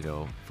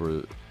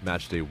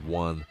match day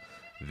 1,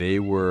 they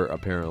were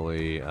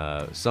apparently,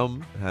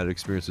 some had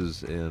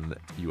experiences in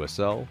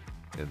USL,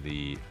 in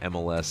the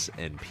MLS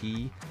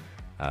NP.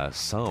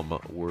 Some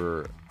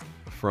were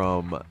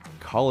from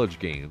college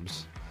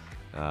games,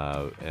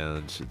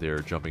 and they're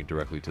jumping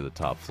directly to the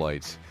top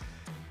flight.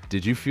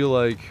 Did you feel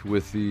like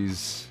with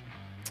these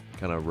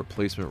kind of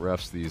replacement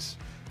refs, these,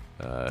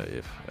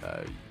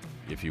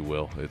 if you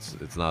will,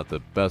 it's not the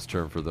best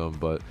term for them,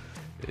 but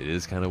it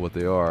is kind of what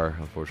they are,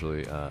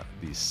 unfortunately.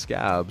 These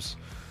scabs,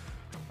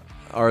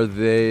 are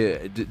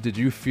they? Did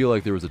you feel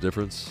like there was a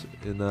difference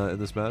in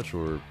this match,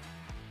 or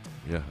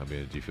yeah? I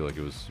mean, do you feel like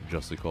it was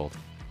justly called?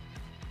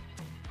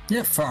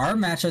 Yeah, for our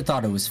match, I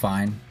thought it was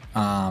fine.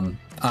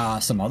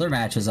 Some other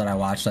matches that I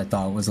watched, I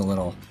thought was a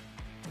little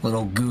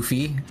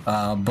goofy,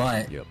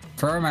 but Yep.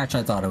 For our match,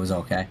 I thought it was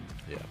okay.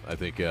 Yeah, I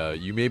think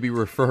you may be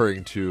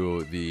referring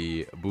to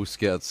the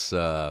Busquets,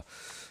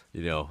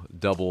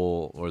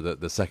 double, or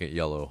the second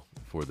yellow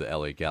for the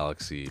LA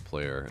Galaxy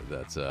player.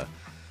 That's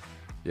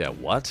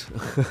what?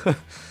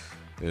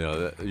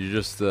 You're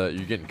just you're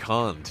getting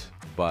conned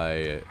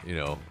by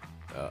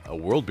a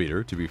world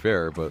beater, to be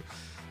fair, but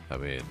I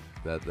mean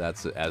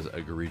that's as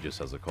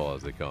egregious as a call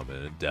as they come,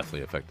 and it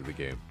definitely affected the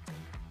game.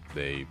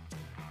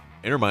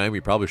 Inter Miami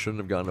probably shouldn't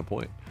have gotten a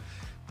point,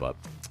 but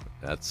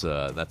that's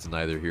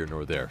neither here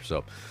nor there.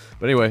 So,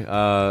 but anyway,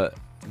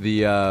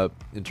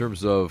 in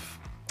terms of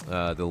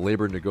the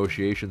labor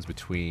negotiations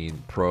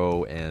between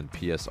Pro and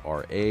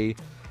PSRA,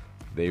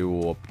 they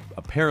will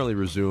apparently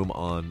resume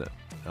on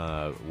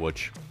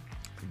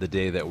the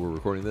day that we're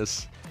recording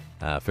this,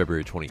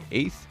 February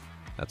 28th.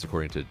 That's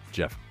according to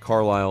Jeff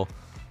Carlisle.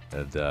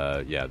 And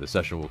the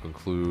session will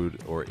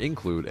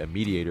include a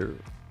mediator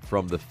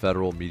from the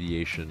Federal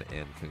Mediation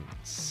and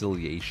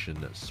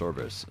Conciliation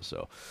Service.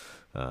 So,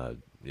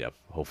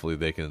 hopefully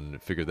they can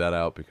figure that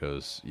out,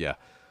 because,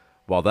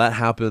 while that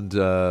happened,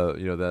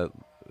 that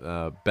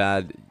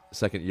bad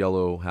second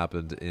yellow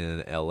happened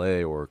in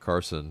LA or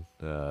Carson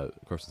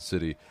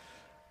City,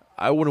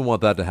 I wouldn't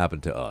want that to happen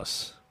to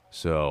us.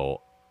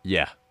 So,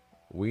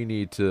 we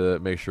need to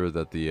make sure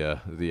that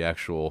the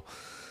actual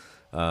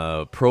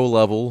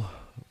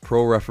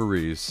pro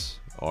referees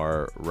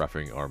are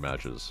reffing our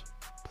matches,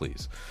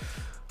 please.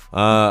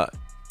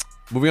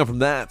 Moving on from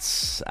that,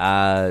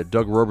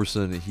 Doug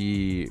Roberson,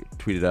 he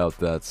tweeted out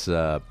that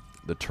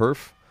the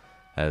turf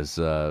has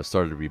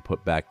started to be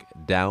put back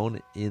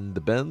down in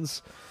the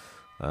bends.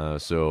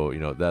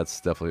 So that's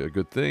definitely a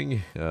good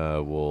thing.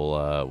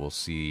 We'll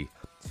see.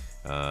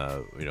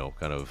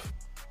 Kind of.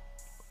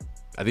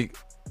 I think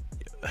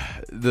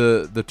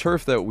the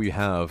turf that we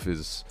have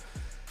is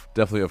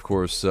definitely, of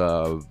course,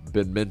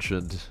 been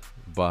mentioned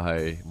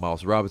by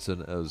Miles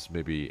Robinson as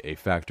maybe a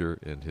factor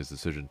in his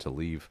decision to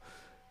leave.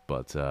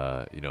 But,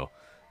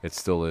 it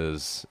still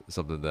is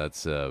something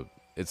that's,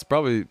 it's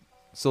probably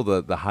still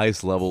the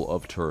highest level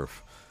of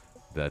turf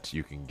that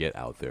you can get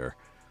out there.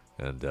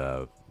 And,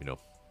 I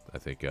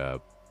think,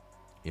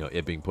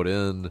 it being put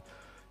in,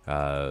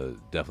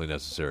 definitely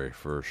necessary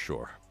for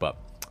sure. But,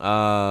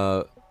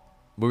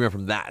 moving on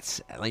from that,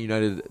 Atlanta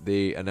United,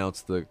 they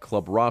announced the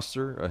club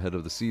roster ahead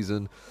of the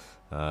season.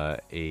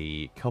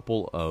 A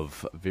couple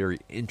of very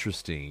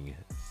interesting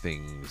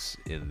things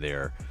in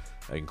there,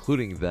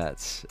 including that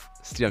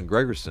Stian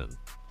Gregerson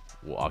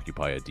will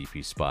occupy a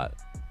DP spot.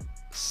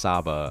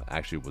 Saba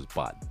actually was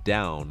bought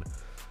down,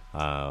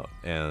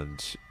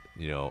 and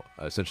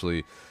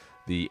essentially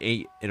the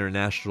 8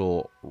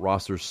 international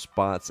roster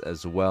spots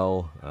as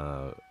well.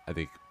 I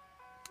think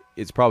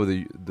it's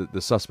probably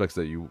the suspects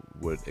that you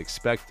would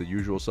expect, the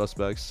usual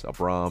suspects: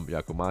 Abram,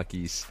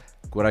 Yakumakis,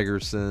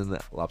 Gregerson,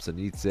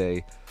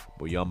 Lapsanidze,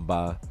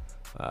 Boyamba,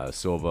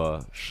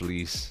 Silva,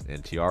 Schließ,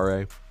 and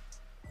Tiare.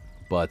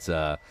 But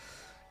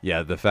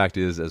the fact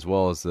is, as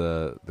well as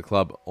the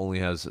club only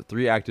has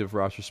 3 active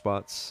roster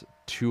spots,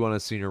 2 on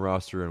its senior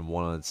roster and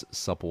 1 on its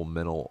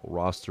supplemental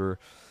roster.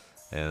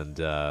 And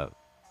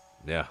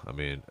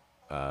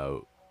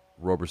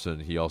Roberson,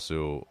 he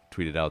also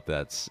tweeted out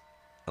that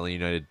LA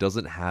United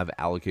doesn't have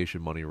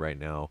allocation money right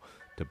now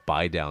to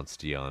buy down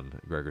Stian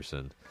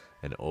Gregerson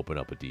and open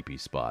up a DP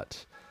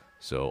spot.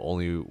 So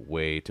only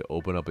way to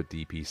open up a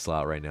DP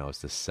slot right now is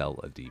to sell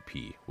a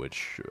DP,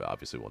 which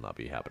obviously will not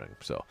be happening.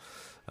 So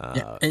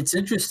it's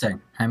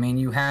interesting. I mean,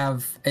 you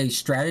have a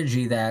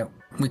strategy that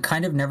we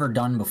kind of never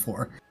done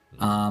before.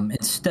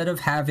 Instead of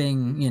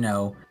having,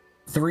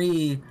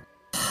 3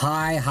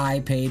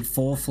 high paid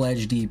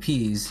full-fledged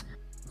DPs,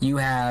 you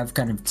have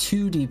kind of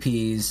 2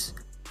 DPs,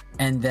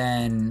 and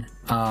then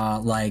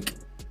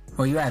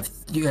you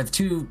have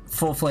 2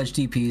 full-fledged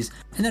DPs,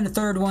 and then a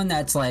third one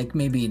that's like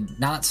maybe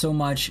not so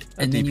much,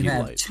 and then you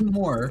have light. 2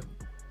 more.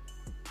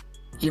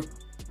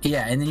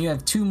 Yeah, and then you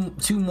have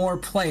two more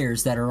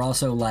players that are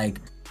also like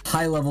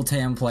high-level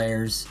TAM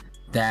players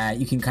that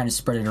you can kind of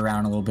spread it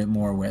around a little bit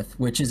more with,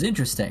 which is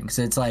interesting.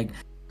 So it's like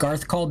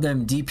Garth called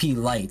them DP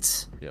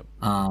lights. Yep.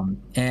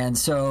 And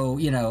so,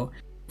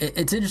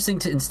 it's interesting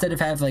to, instead of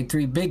have like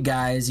 3 big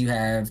guys, you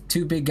have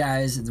 2 big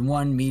guys,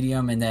 1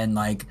 medium, and then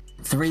like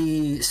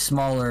 3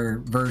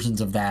 smaller versions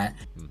of that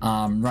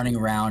running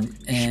around.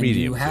 And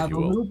you have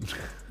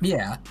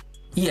yeah.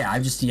 I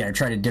just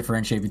try to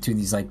differentiate between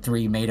these like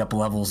 3 made up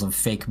levels of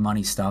fake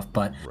money stuff.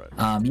 But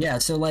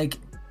so like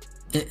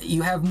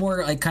you have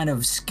more like kind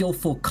of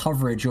skillful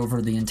coverage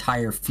over the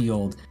entire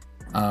field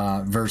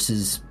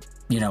versus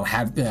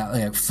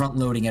have front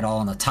loading it all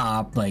on the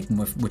top, like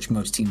which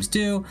most teams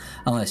do,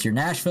 unless you're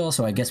Nashville.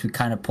 So I guess we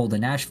kind of pulled the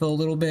Nashville a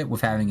little bit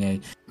with having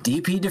a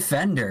DP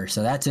defender.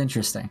 So that's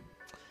interesting.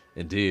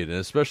 Indeed, and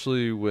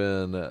especially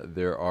when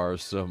there are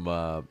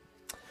some.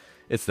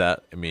 It's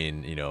that, I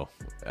mean,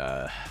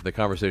 the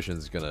conversation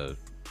is going to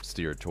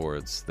steer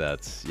towards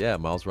that,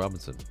 Miles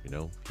Robinson,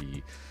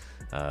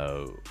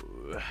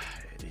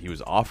 he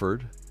was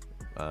offered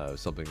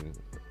something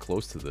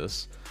close to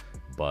this,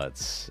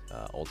 but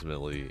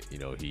ultimately,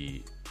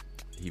 he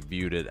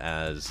viewed it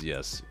as,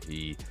 yes,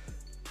 he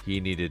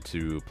needed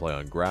to play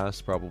on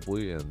grass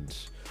probably, and,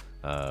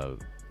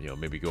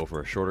 maybe go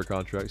for a shorter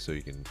contract so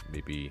he can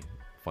maybe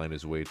find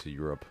his way to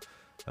Europe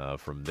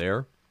from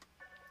there,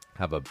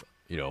 have a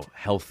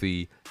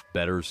healthy,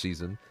 better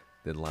season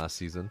than last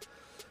season.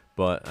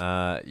 But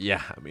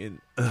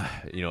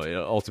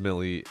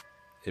ultimately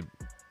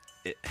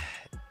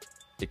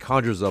it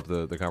conjures up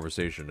the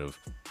conversation of,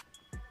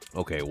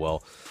 okay,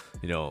 well,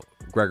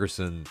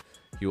 Gregerson,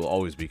 he will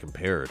always be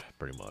compared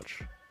pretty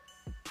much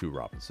to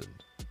Robinson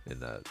in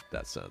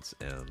that sense,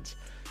 and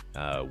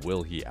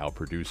will he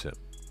outproduce him?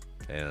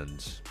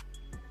 And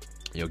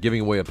giving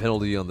away a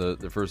penalty on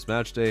the first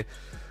match day,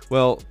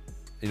 well,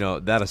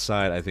 that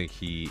aside, I think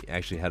he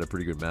actually had a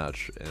pretty good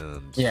match.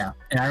 And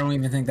I don't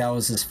even think that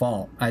was his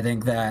fault. I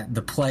think that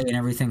the play and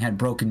everything had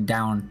broken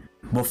down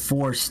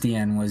before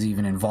Stian was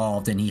even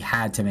involved, and he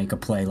had to make a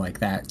play like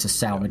that to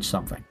salvage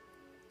something.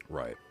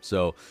 Right.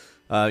 So,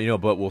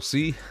 but we'll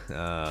see.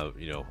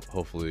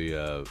 Hopefully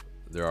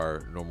there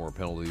are no more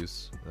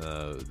penalties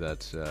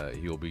that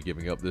he'll be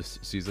giving up this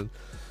season.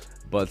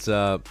 But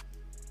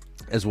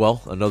as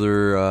well,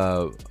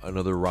 another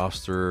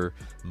roster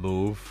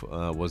move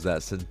was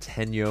that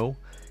Centennial.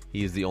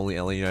 He is the only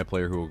LA United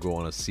player who will go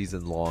on a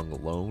season-long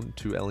loan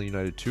to LA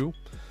United 2.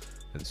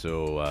 And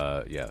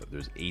so,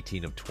 there's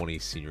 18 of 20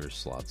 senior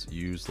slots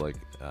used, like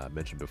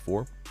mentioned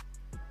before.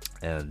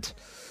 And,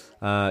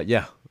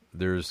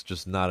 there's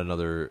just not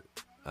another...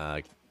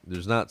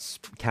 there's not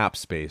cap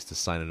space to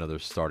sign another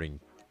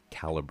starting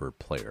caliber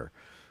player.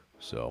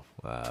 So,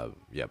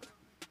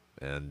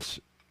 and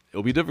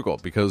it'll be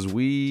difficult because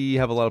we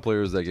have a lot of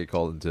players that get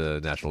called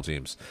into national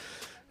teams.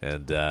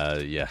 And,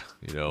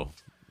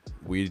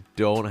 we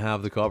don't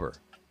have the cover.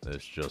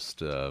 It's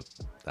just,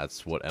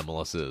 that's what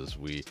MLS is.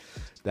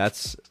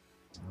 That's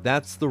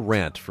the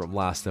rant from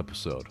last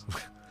episode.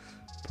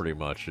 Pretty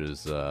much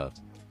is, or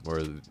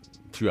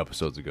 2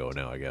 episodes ago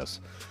now, I guess.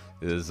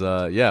 Is,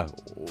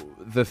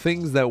 the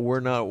things that we're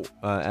not,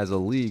 as a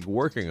league,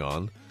 working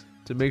on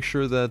to make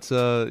sure that,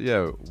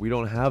 we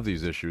don't have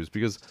these issues.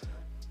 Because,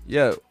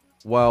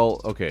 while,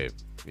 okay,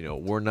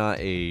 we're not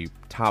a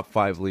top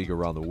 5 league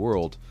around the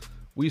world,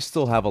 we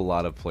still have a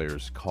lot of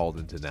players called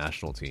into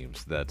national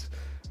teams that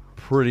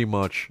pretty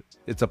much,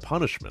 it's a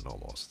punishment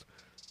almost.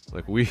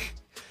 Like, we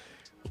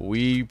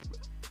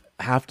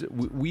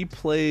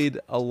played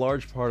a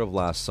large part of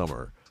last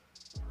summer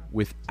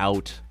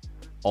without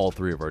all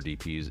 3 of our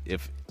DPs,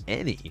 if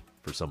any,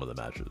 for some of the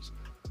matches.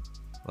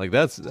 Like,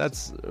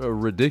 that's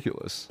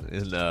ridiculous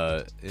in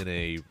a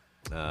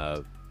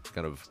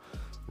kind of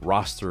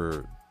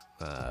roster,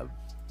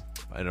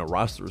 in a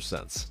roster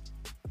sense.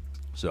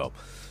 So,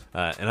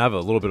 and I have a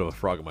little bit of a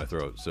frog in my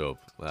throat, so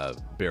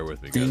bear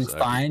with me, guys.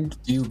 Do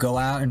you go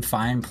out and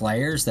find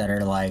players that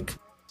are like,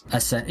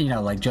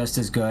 like just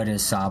as good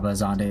as Saba,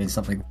 Zonde, and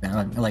stuff like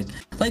that, like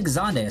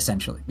Zonde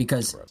essentially,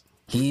 because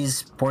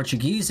he's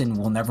Portuguese and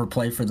will never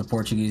play for the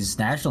Portuguese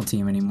national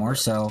team anymore.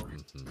 So,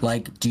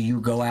 like, do you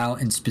go out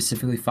and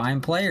specifically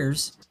find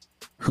players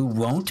who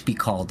won't be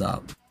called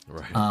up?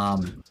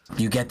 Right.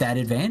 You get that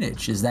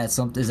advantage. Is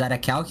that a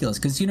calculus?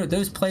 Because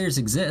those players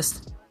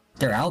exist.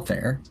 They're out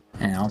there,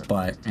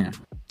 but And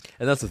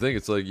that's the thing.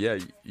 It's like, you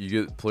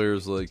get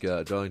players like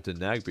Darlington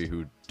Nagbe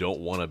who don't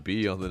want to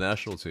be on the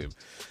national team,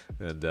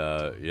 and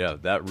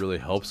that really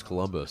helps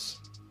Columbus.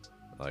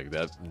 Like,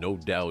 that, no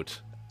doubt,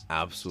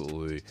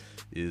 absolutely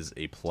is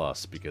a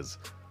plus, because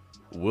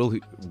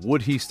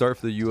would he start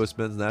for the U.S.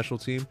 men's national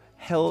team?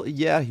 Hell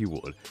yeah, he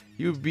would.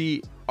 He would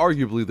be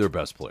arguably their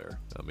best player.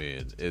 I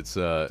mean, it's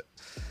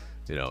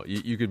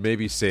you could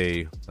maybe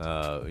say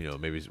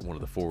maybe one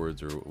of the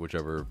forwards or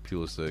whichever,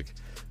 Pulisic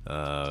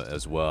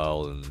as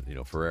well,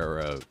 and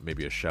Ferreira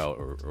maybe a shout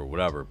or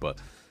whatever. But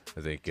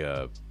I think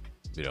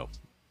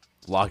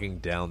locking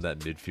down that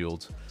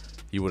midfield,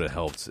 he would have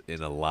helped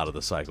in a lot of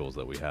the cycles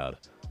that we had.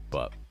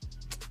 But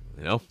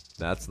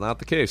that's not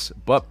the case.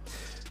 But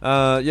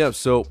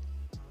so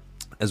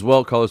as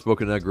well, Carlos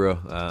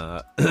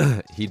Bocanegra,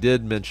 he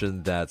did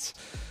mention that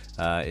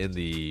in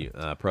the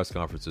press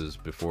conferences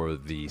before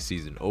the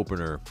season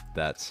opener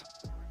that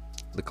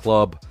the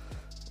club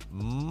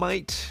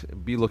might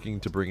be looking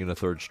to bring in a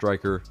third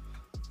striker.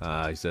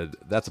 He said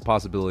that's a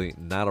possibility,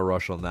 not a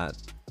rush on that.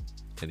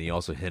 And he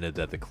also hinted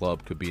that the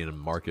club could be in a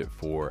market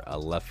for a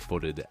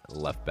left-footed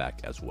left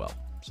back as well.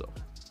 So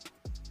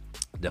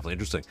definitely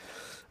interesting.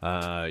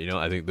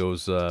 I think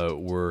those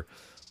were,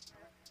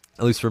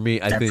 at least for me,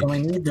 I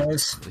definitely think need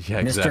those.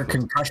 Yeah, Mr. exactly.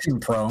 Concussion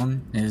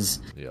prone is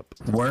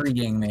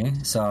worrying me.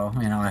 So,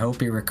 I hope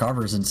he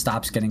recovers and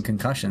stops getting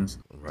concussions.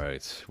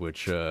 Right.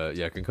 Which,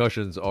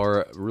 concussions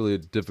are really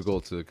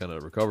difficult to kind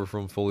of recover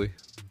from fully.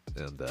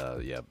 And,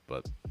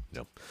 but,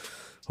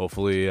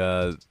 hopefully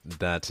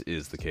that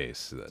is the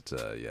case,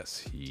 that, yes,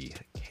 he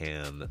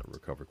can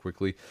recover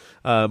quickly.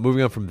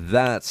 Moving on from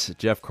that,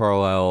 Jeff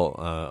Carlisle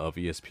of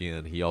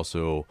ESPN, he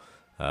also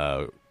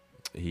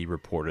he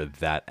reported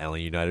that LA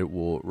United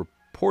will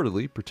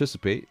reportedly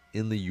participate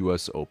in the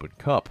U.S. Open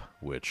Cup,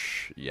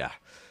 which,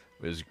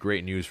 is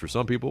great news for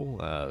some people.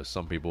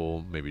 Some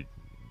people maybe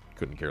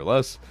couldn't care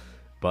less.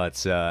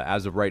 But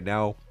as of right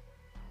now,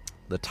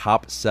 the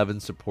top 7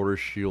 Supporters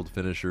Shield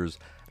finishers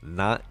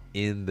not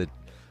in the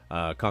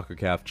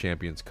CONCACAF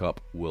Champions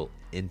Cup will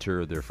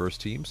enter their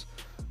first teams,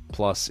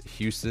 plus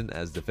Houston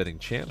as defending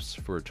champs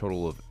for a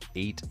total of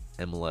 8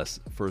 MLS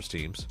first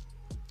teams.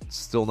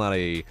 Still not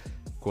a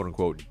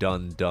quote-unquote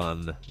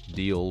done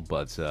deal,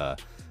 but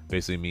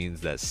basically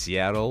means that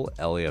Seattle,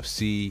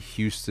 LAFC,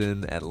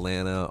 Houston,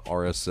 Atlanta,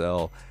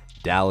 RSL,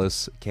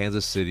 Dallas,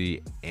 Kansas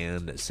City,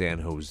 and San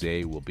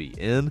Jose will be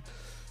in.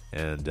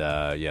 And,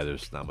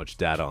 there's not much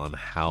data on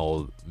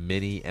how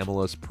many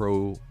MLS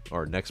Pro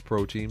or Next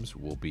Pro teams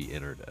will be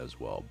entered as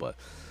well. But,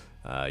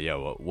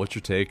 what's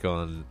your take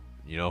on,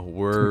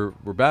 we're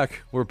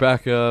back. We're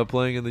back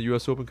playing in the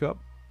U.S. Open Cup?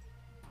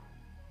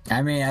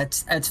 I mean,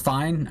 it's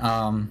fine.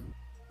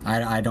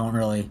 I don't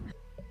really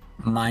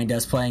mind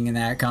us playing in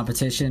that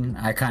competition.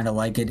 I kind of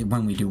like it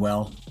when we do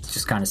well. It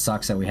just kind of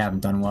sucks that we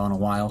haven't done well in a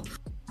while.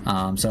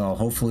 So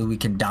hopefully we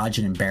can dodge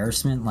an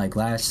embarrassment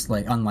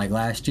unlike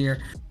last year.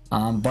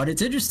 But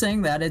it's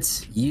interesting that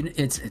it's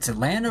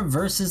Atlanta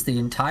versus the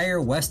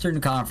entire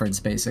Western Conference,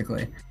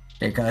 basically,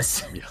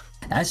 because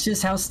that's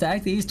just how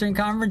stacked the Eastern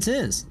Conference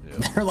is.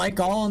 Yep. They're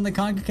like all in the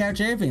CONCACAF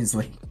Champions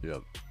League.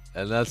 Yep,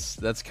 and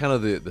that's kind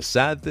of the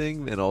sad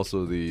thing, and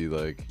also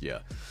the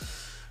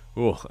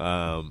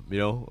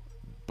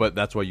but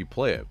that's why you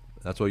play it.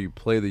 That's why you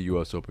play the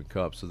U.S. Open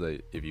Cup, so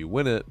that if you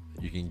win it,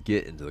 you can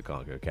get into the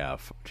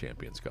CONCACAF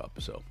Champions Cup.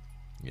 So,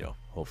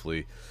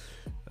 hopefully,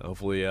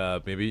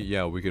 maybe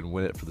we can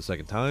win it for the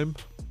second time.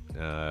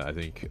 I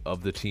think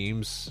of the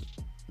teams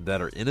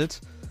that are in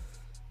it,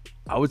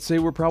 I would say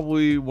we're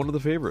probably one of the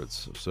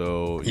favorites.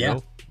 So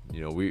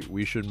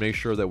we should make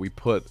sure that we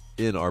put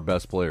in our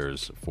best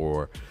players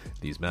for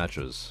these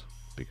matches,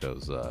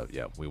 because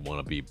we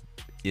want to be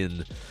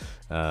in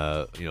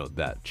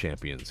that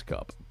Champions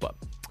Cup. But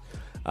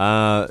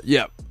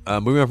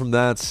moving on from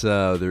that,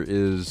 there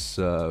is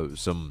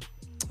some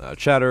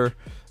chatter.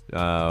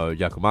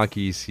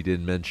 Giacomakis, he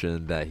did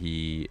mention that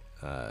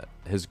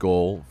his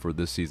goal for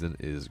this season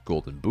is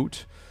Golden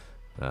Boot.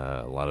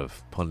 A lot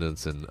of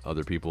pundits and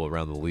other people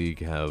around the league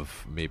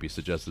have maybe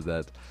suggested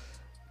that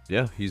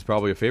he's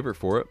probably a favorite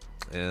for it.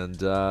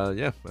 And I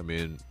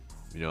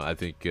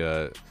think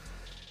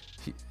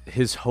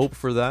his hope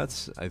for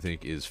that, I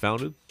think, is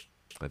founded.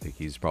 I think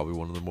he's probably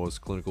one of the most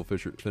clinical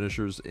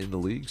finishers in the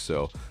league,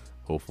 so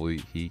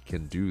hopefully he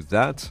can do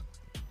that.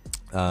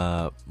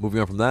 Moving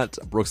on from that,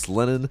 Brooks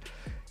Lennon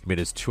made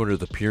his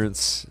 200th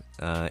appearance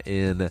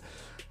in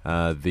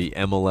the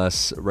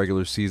MLS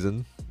regular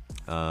season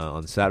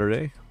on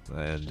Saturday,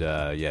 and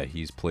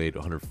he's played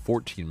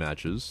 114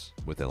 matches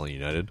with LA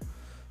United.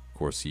 Of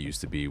course, he used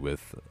to be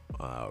with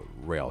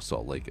Real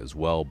Salt Lake as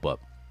well, but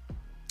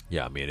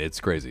it's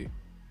crazy.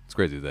 It's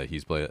crazy that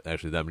he's played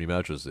actually that many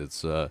matches.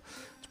 It's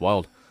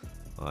wild.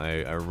 I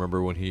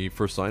remember when he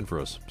first signed for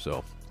us,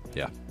 so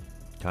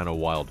kind of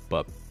wild.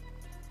 But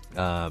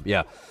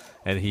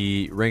and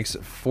he ranks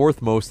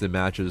 4th most in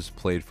matches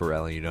played for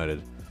LA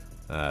United.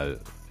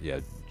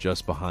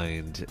 Just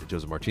behind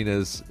Joseph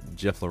Martinez,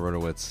 Jeff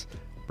Laronowitz,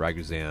 Brad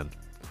Guzan.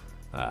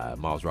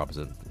 Miles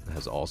Robinson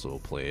has also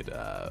played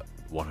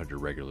 100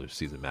 regular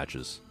season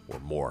matches or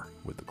more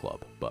with the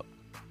club. But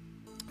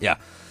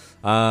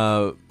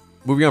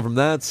moving on from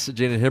that,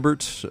 Jaden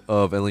Hibbert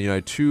of LA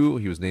United 2,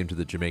 he was named to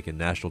the Jamaican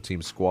national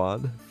team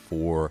squad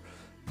for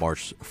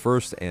March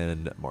 1st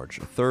and March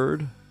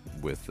 3rd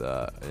with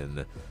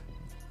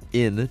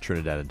in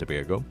Trinidad and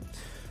Tobago.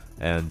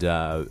 And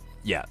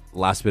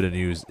last bit of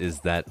news is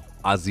that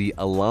Ozzy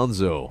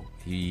Alonso,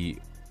 he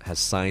has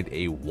signed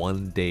a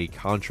 1-day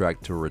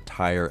contract to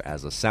retire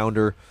as a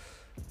Sounder.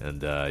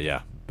 And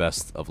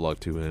best of luck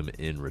to him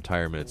in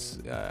retirements.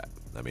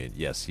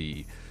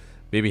 He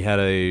maybe had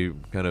a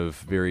kind of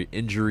very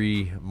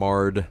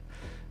injury-marred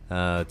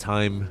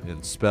time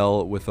and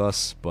spell with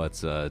us,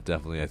 but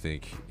definitely I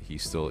think he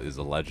still is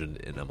a legend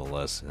in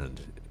MLS,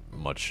 and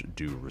much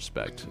due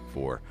respect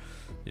for,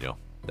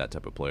 that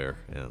type of player.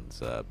 And,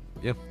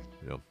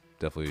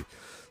 definitely,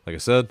 like I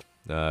said,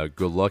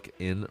 good luck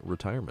in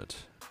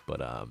retirement.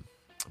 But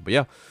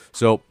yeah,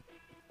 so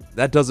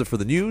that does it for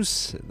the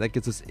news. That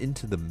gets us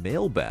into the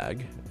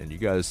mailbag, and you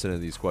guys send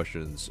in these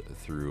questions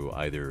through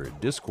either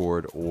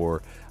Discord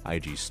or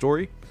IG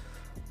Story.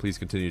 Please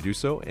continue to do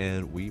so,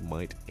 and we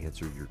might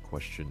answer your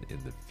question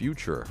in the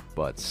future.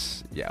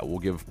 But yeah, we'll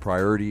give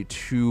priority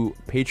to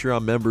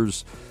Patreon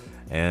members.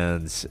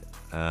 And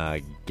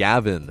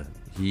Gavin,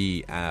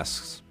 he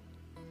asks,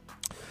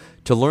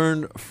 to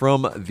learn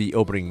from the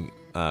opening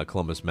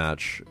Columbus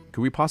match,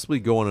 could we possibly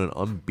go on an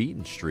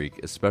unbeaten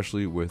streak,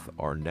 especially with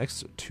our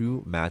next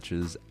 2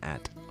 matches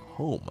at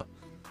home?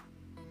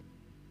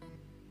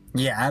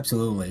 Yeah,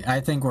 absolutely. I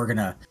think we're going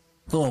to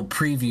little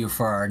preview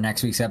for our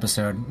next week's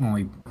episode when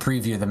we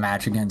preview the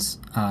match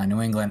against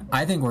New England.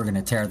 I think we're going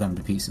to tear them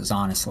to pieces,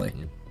 honestly.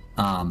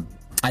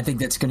 I think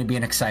that's going to be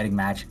an exciting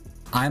match.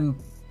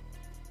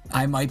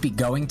 I might be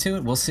going to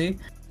it. We'll see.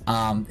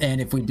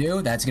 And if we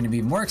do, that's going to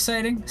be more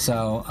exciting.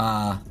 So,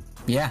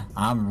 yeah,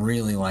 I'm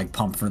really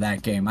pumped for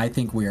that game. I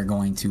think we are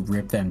going to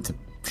rip them to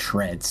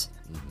shreds.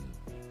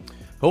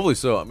 Hopefully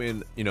so. I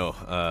mean,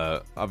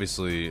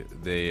 obviously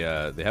they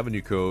have a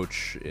new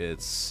coach.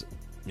 It's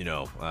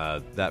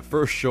that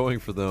first showing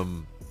for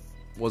them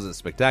wasn't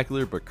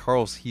spectacular, but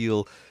Carl's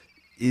heel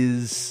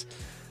is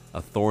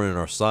a thorn in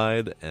our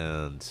side,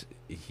 and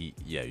if you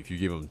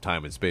give him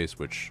time and space,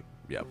 which,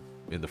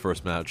 in the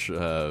first match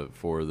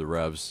for the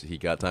Revs, he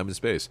got time and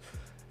space,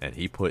 and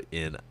he put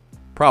in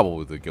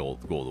probably the goal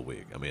of the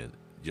week. I mean,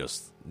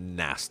 just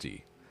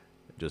nasty,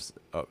 just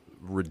a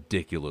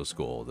ridiculous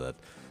goal that,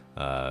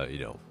 I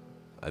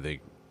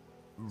think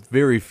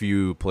very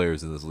few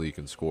players in this league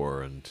can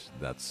score, and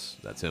that's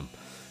him.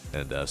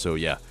 And so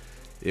yeah,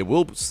 it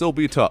will still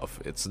be tough.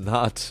 It's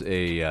not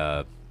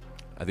I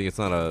think it's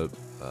not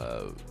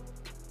a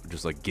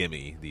just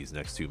gimme these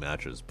next 2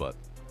 matches, but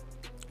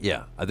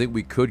yeah, I think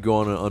we could go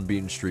on an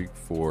unbeaten streak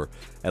for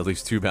at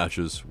least 2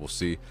 matches. We'll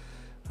see.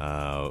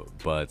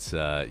 But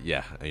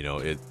yeah,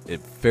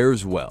 it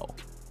fares well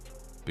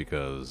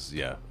because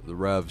the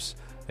Revs,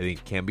 I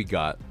think, can be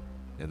got,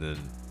 and then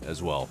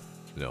as well,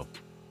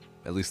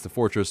 at least the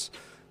fortress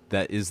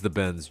that is the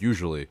Benz,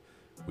 usually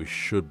we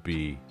should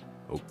be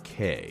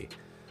okay.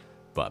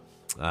 But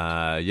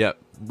yeah,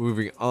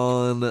 moving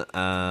on.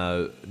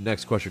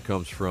 Next question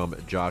comes from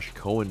Josh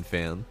Cohen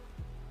fan.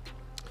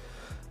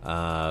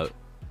 How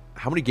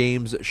many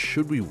games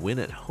should we win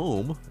at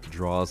home?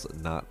 Draws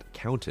not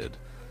counted.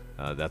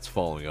 That's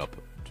following up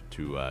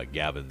to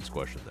Gavin's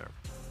question there.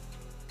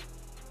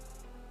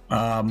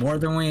 More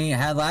than we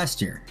had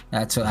last year.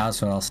 That's what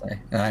I'll say.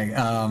 I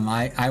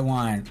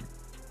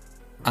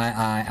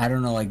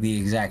don't know the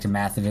exact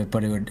math of it,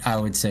 but I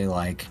would say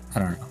I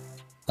don't know,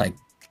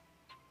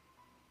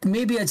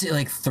 maybe I'd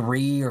say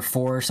 3 or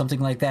 4 or something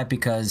like that,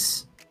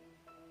 because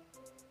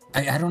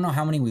I don't know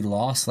how many we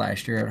lost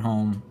last year at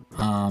home.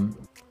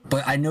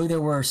 But I know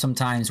there were some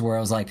times where I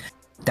was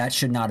that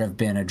should not have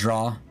been a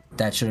draw.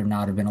 That should have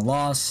not have been a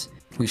loss.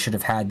 We should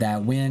have had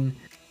that win.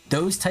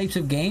 Those types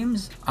of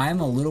games, I'm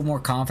a little more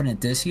confident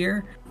this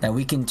year that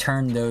we can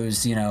turn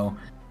those,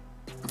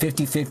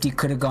 50-50,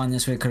 could have gone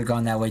this way, could have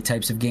gone that way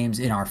types of games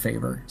in our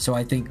favor. So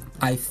I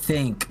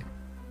think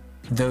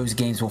those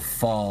games will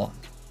fall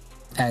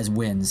as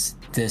wins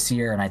this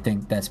year, and I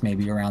think that's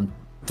maybe around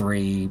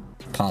 3,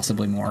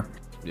 possibly more.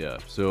 Yeah,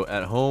 so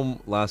at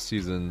home last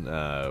season,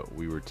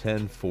 we were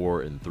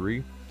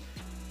 10-4-3.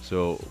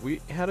 So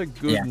we had a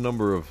good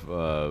number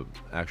of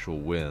actual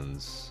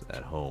wins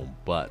at home,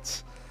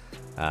 but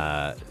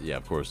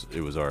of course,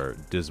 it was our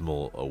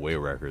dismal away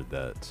record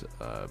that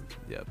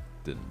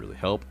didn't really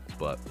help.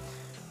 But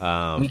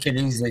we could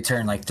easily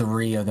turn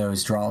 3 of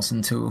those draws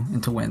into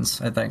wins,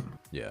 I think.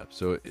 Yeah,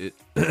 so it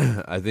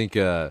I think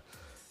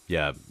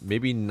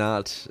maybe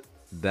not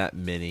that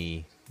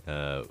many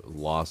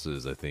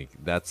losses. I think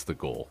that's the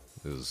goal,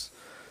 is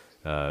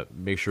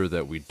make sure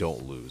that we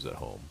don't lose at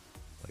home.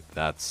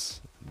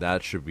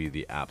 That should be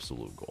the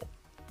absolute goal.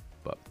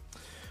 But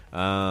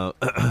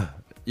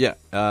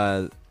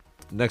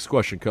next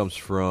question comes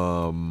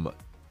from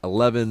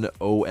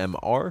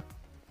 11OMR.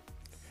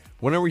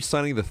 When are we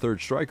signing the 3rd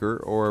striker,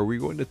 or are we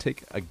going to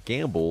take a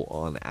gamble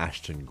on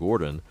Ashton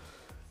Gordon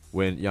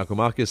when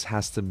Giacomakis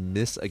has to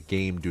miss a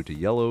game due to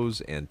yellows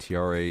and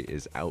Tiare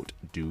is out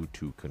due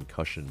to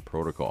concussion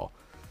protocol?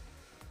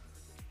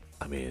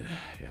 I mean,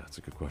 that's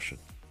a good question.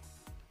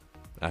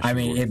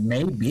 It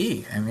may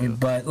be.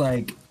 But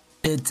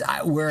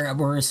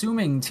we're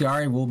assuming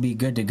Tiare will be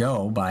good to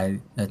go by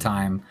the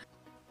time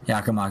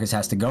Giacomakis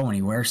has to go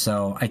anywhere.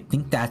 So I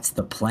think that's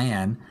the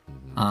plan.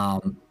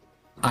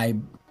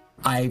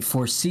 I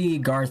foresee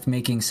Garth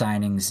making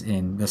signings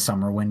in the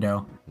summer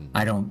window.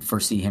 I don't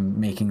foresee him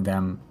making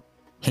them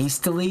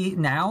hastily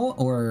now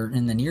or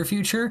in the near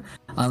future,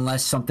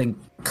 unless something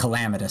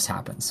calamitous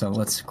happens. So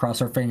let's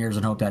cross our fingers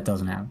and hope that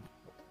doesn't happen.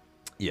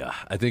 Yeah,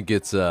 I think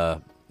it's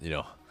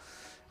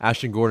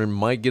Ashton Gordon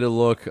might get a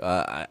look.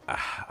 I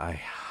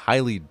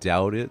highly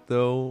doubt it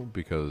though,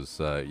 because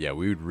we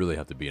would really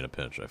have to be in a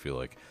pinch, I feel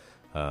like,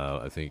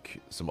 I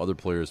think some other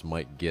players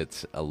might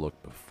get a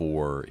look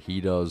before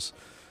he does.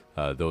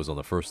 Those on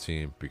the first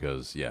team,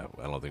 because I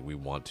don't think we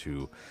want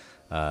to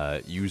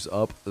use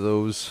up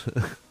those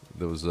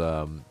those.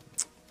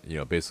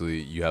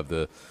 Basically you have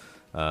the.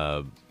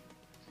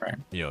 Right.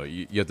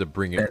 You have to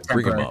bring them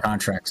up.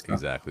 Contracts.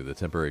 Exactly, the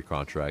temporary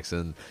contracts,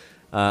 and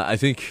I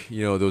think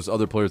those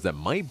other players that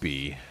might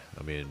be.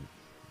 I mean,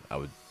 I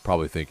would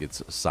probably think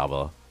it's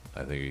Saba.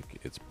 I think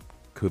it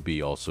could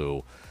be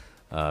also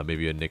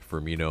maybe a Nick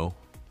Firmino,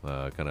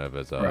 kind of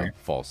as a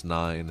false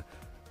nine,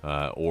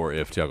 or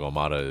if Thiago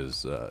Almada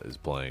is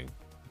playing,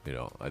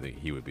 I think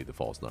he would be the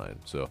false nine.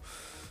 So,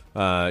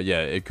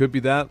 it could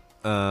be that,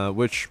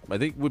 which I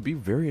think would be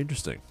very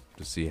interesting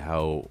to see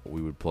how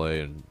we would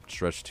play and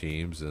stretch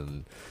teams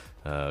and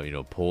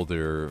pull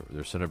their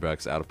center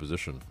backs out of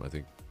position. I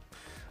think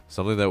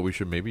something that we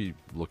should maybe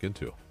look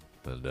into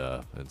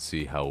and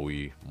see how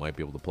we might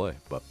be able to play.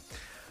 But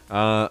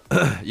now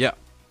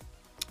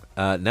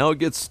it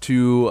gets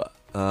to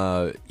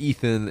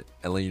Ethan,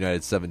 Atlanta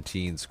United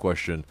 17's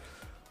question.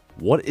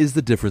 What is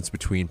the difference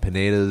between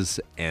Pineda's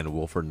and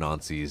Wilfried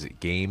Nancy's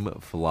game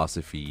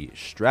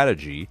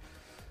philosophy/strategy?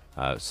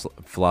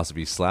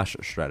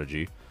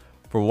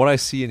 From what I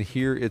see and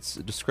hear, it's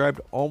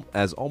described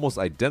as almost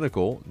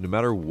identical, no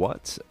matter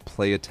what,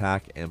 play,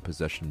 attack, and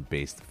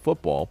possession-based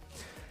football.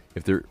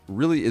 If there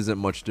really isn't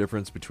much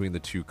difference between the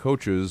two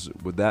coaches,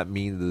 would that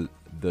mean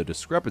the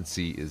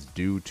discrepancy is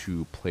due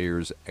to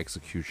players'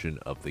 execution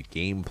of the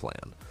game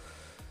plan?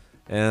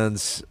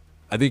 And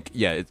I think,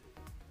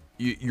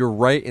 you're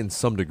right in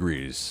some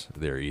degrees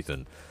there,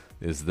 Ethan,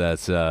 is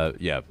that,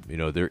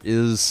 there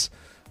is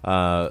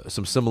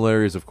some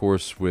similarities, of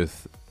course,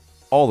 with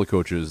all the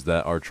coaches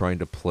that are trying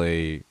to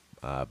play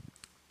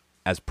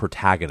as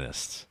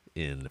protagonists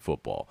in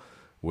football,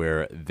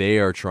 where they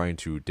are trying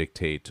to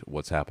dictate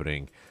what's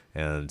happening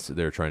and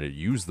they're trying to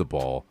use the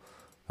ball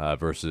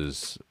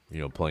versus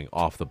playing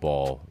off the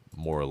ball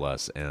more or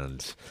less,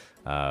 and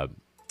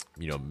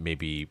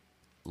maybe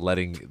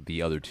letting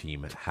the other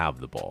team have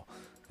the ball.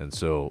 And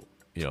so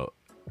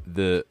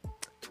the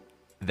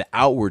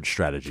outward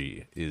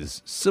strategy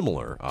is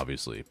similar,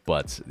 obviously,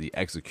 but the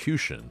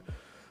execution,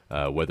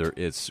 whether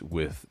it's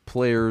with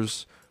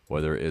players,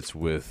 whether it's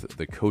with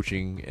the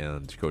coaching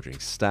and coaching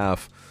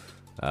staff,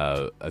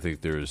 I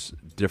think there's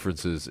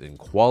differences in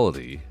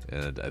quality,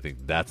 and I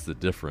think that's the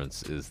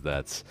difference, is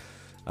that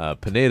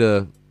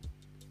Pineda,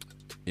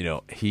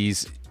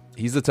 he's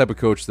the type of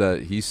coach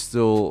that he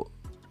still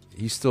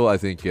I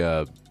think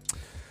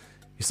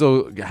he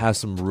still has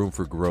some room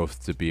for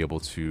growth to be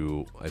able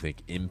to, I think,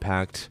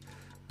 impact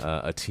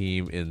a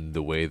team in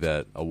the way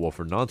that a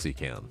Wilfried Nancy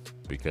can,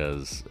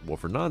 because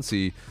Wilfried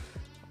Nancy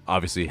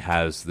obviously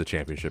has the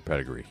championship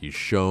pedigree. He's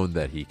shown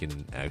that he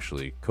can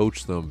actually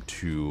coach them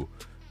to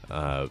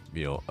a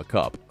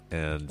cup,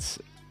 and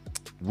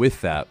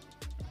with that,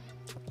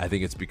 I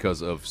think it's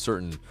because of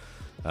certain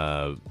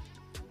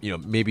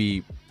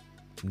maybe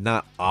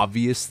not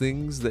obvious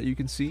things that you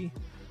can see,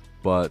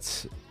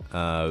 but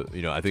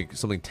I think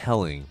something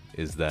telling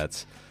is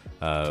that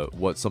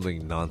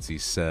something Nancy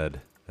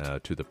said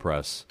to the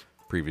press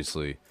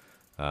previously,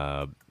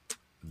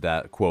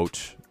 that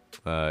quote,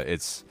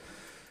 it's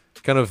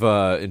kind of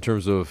in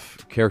terms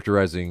of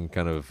characterizing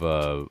kind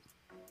of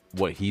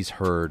what he's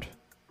heard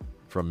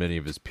from many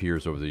of his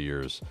peers over the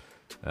years.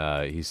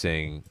 He's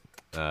saying,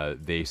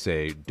 they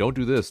say, don't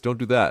do this, don't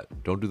do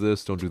that, don't do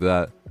this, don't do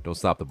that, don't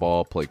stop the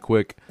ball, play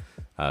quick.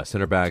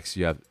 Center backs,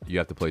 you have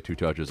to play 2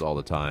 touches all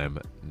the time.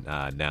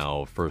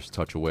 Now, first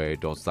touch away,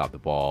 don't stop the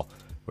ball,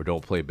 or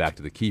don't play back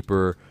to the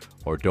keeper,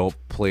 or don't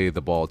play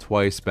the ball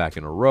twice back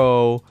in a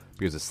row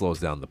because it slows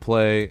down the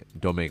play.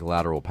 Don't make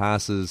lateral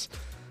passes.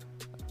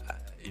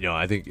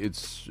 I think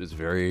it's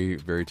very,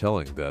 very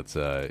telling that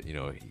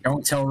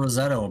don't tell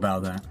Rossetto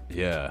about that.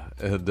 Yeah,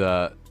 and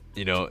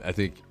I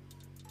think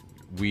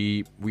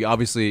we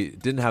obviously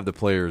didn't have the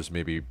players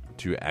maybe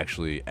to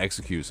actually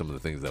execute some of the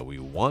things that we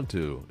want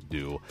to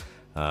do.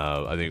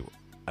 I think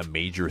a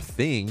major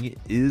thing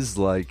is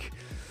like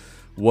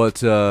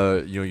what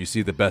you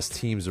see the best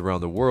teams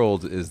around the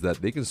world is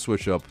that they can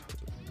switch up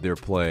their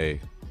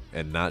play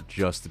and not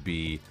just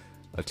be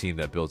a team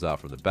that builds out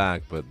from the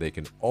back, but they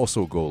can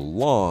also go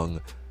long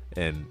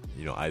and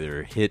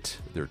either hit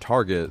their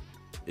target,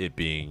 it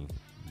being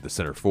the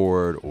center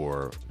forward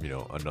or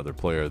another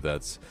player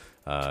that's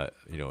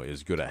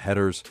is good at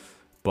headers,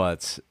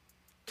 but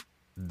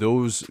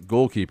those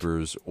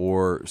goalkeepers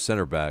or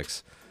center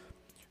backs,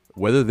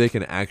 whether they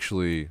can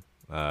actually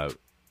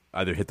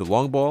either hit the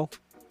long ball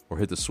or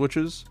hit the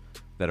switches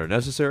that are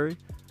necessary,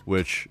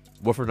 which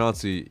Wilfried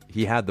Nancy,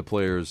 he had the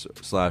players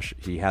 /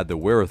 he had the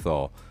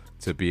wherewithal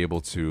to be able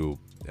to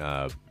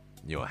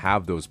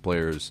have those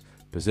players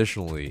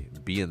positionally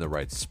be in the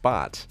right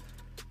spot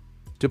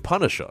to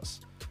punish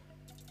us.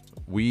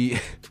 We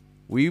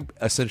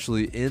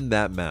essentially, in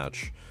that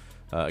match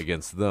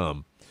against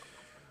them,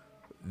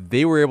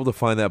 they were able to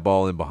find that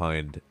ball in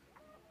behind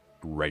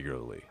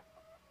regularly,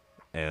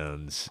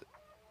 and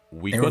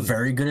they were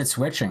very good at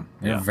switching.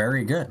 They were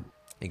very good.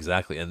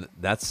 Exactly, and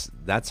that's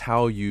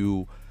how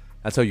you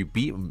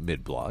beat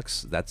mid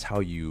blocks. That's how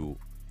you,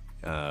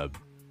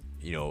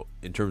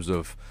 in terms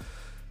of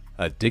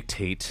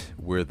dictate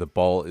where the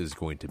ball is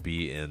going to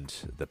be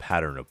and the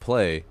pattern of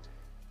play.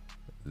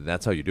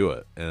 That's how you do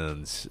it,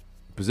 and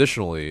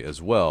positionally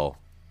as well.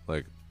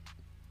 Like,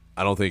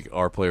 I don't think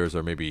our players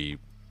are maybe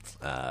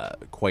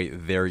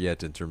quite there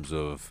yet in terms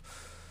of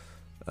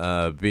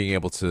being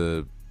able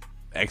to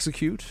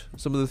execute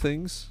some of the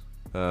things.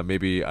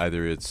 Maybe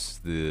either it's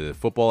the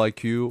football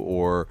IQ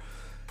or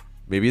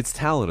maybe it's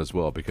talent as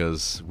well,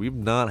 because we've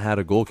not had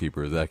a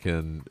goalkeeper that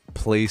can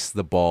place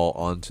the ball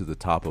onto the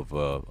top of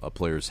a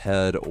player's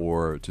head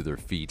or to their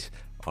feet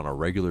on a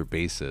regular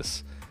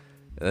basis.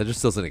 That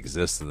just doesn't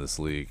exist in this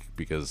league,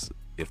 because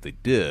if they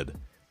did,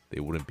 they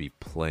wouldn't be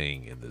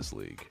playing in this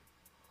league.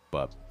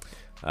 But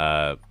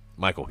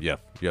Michael, yeah,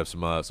 you have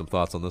some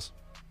thoughts on this?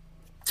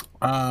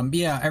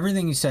 Yeah,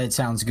 everything you said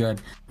sounds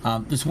good.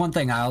 There's one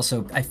thing I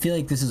feel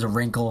like this is a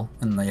wrinkle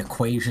in the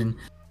equation,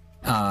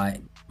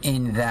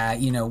 in that,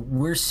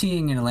 we're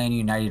seeing in Atlanta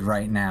United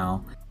right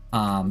now,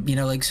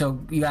 so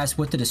you asked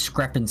what the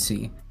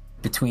discrepancy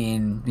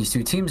between these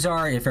two teams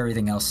are if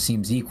everything else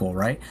seems equal,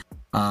 right?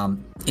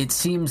 It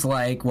seems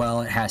like,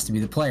 well, it has to be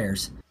the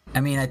players. I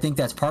mean, I think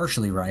that's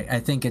partially right. I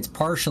think it's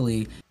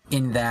partially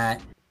in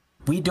that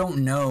we don't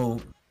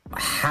know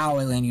how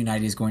Atlanta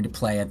United is going to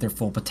play at their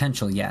full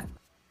potential yet.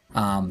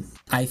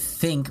 I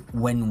think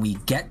when we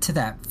get to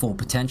that full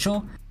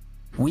potential,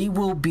 we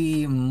will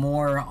be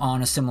more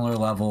on a similar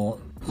level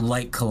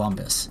like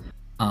Columbus.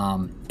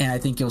 And I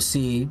think you'll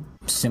see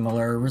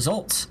similar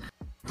results.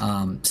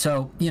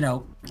 So,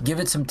 give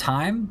it some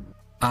time.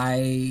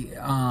 I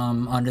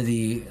under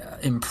the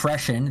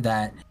impression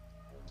that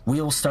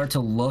we'll start to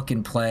look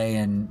and play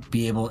and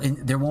be able, and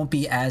there won't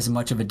be as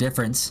much of a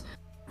difference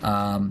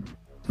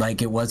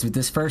like it was with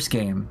this first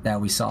game that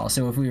we saw.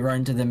 So if we run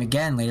into them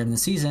again later in the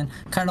season,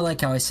 kind of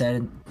like how I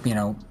said,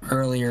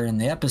 earlier in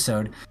the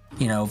episode,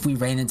 if we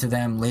ran into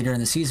them later in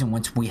the season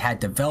once we had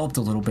developed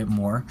a little bit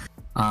more,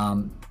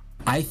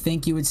 I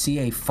think you would see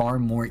a far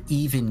more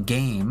even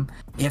game,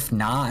 if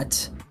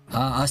not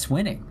us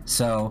winning.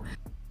 So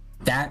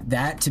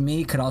that to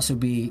me could also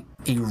be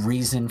a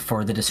reason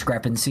for the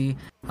discrepancy,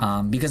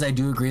 because I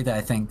do agree that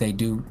I think they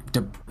do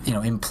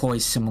employ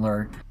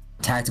similar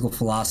tactical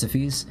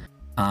philosophies.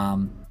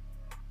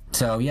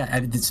 So yeah,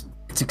 it's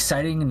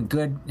exciting and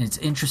good. It's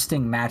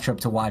interesting matchup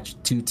to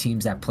watch two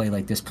teams that play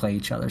like this play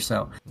each other.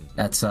 So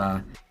that's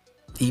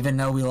even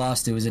though we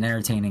lost, it was an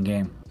entertaining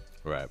game.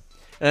 Right,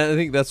 and I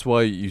think that's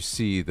why you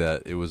see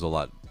that it was a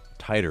lot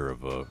tighter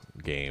of a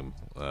game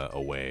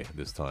away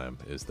this time.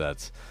 Is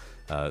that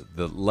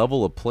the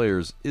level of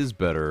players is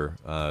better.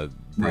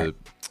 Right.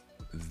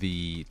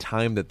 The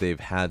time that they've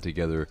had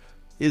together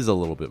is a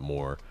little bit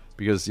more,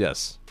 because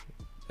yes,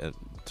 and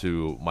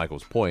to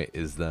Michael's point,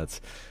 is that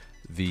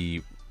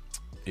the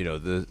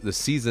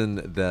season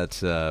that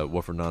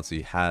Wilfried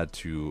Nancy had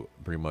to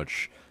pretty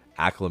much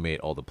acclimate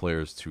all the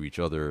players to each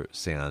other,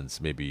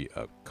 sans maybe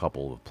a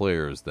couple of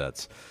players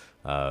that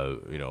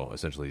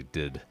essentially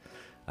did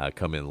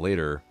come in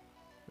later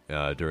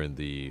during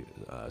the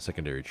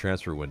secondary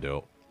transfer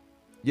window.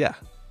 Yeah,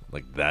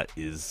 like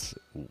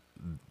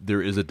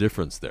there is a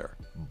difference there,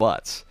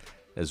 but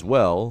as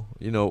well,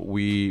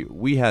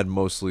 we had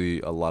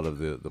mostly a lot of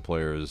the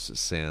players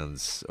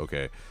sans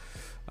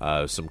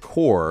some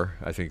core.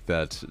 I think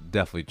that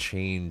definitely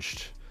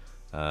changed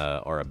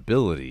our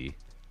ability,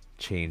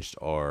 changed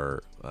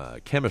our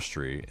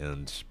chemistry,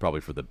 and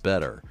probably for the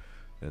better.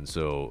 And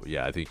so,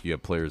 yeah, I think you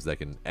have players that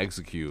can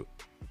execute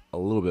a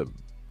little bit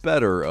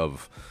better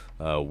of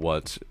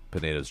what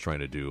Pineda is trying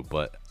to do,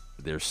 but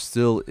there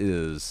still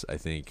is, I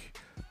think,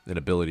 an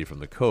ability from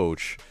the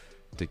coach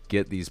to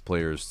get these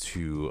players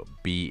to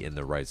be in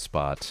the right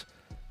spot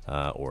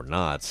or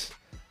not,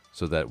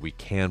 so that we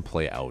can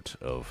play out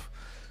of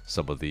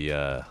some of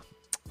the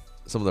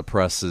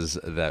presses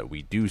that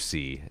we do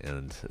see,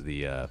 and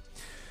the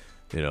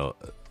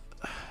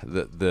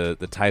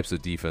types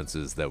of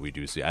defenses that we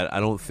do see. I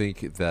don't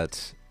think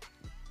that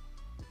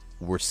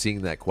we're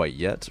seeing that quite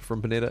yet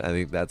from Pineda. I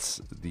think that's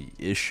the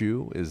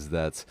issue, is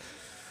that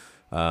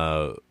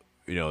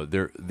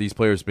these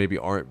players maybe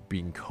aren't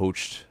being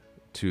coached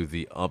to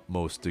the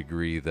utmost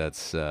degree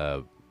that's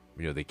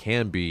they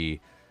can be,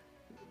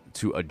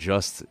 to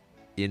adjust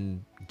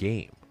in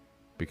game,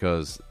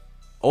 because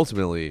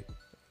ultimately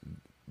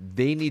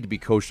they need to be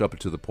coached up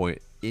to the point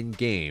in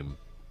game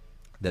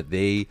that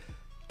they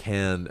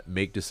can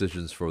make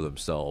decisions for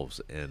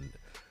themselves and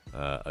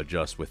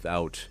adjust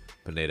without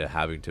Pineda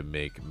having to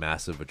make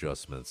massive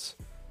adjustments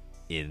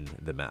in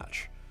the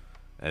match.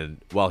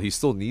 And while he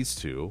still needs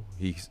to,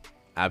 he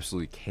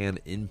absolutely can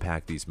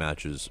impact these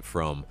matches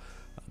from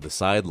the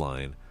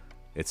sideline.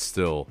 It's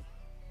still,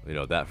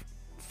 that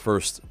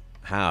first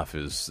half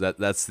is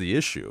that's the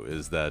issue,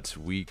 is that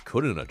we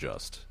couldn't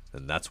adjust,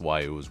 and that's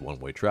why it was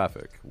one-way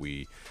traffic.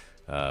 We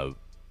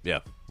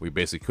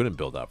basically couldn't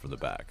build out from the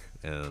back,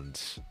 and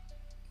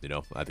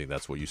I think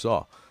that's what you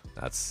saw.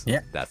 That's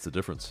the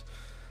difference.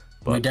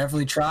 We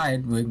definitely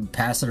tried. We'd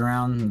pass it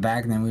around in the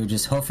back, and then we would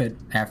just hoof it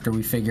after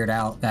we figured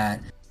out that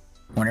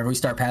whenever we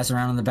start passing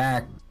around in the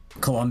back,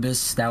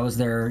 Columbus, that was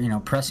their,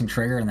 pressing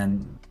trigger, and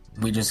then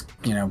we just,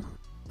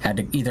 had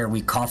to either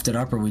we coughed it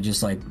up or we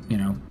just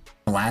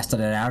blasted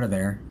it out of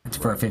there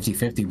for a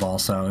 50-50 ball.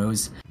 So it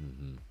was,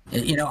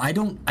 I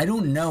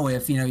don't know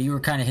if, you were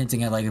kind of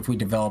hinting at like if we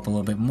develop a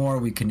little bit more,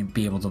 we can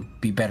be able to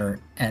be better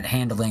at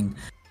handling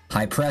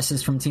high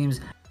presses from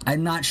teams.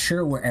 I'm not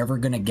sure we're ever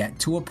going to get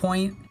to a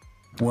point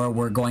where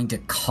we're going to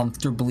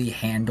comfortably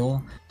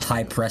handle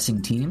high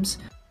pressing teams.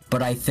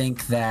 But I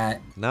think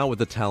that now with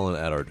the talent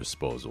at our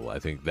disposal, I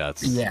think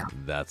that's the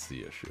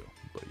issue.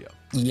 But yeah.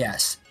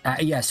 Yes.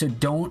 So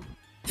don't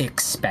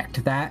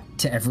expect that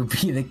to ever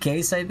be the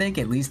case. I think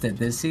at least at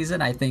this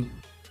season, I think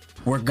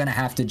we're going to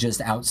have to just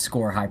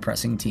outscore high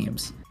pressing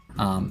teams.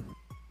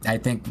 I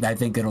think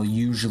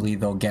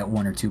they'll get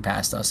one or two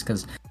past us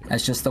because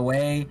that's just the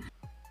way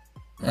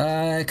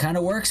it kind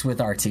of works with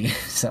our team.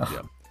 So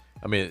yeah.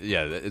 I mean,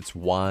 yeah, it's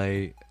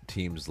why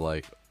teams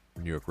like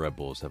New York Red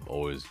Bulls have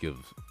always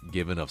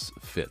given us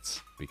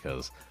fits,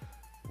 because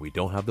we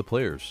don't have the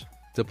players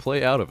to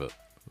play out of it.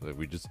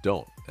 We just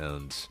don't.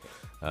 And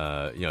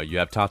you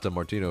have Tata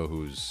Martino,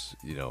 who's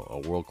a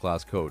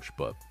world-class coach,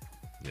 but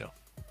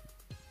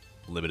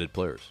limited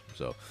players.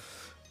 So,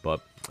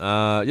 but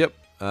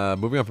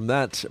moving on from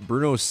that,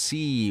 Bruno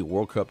C,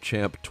 World Cup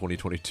champ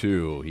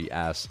 2022. He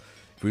asks,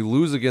 if we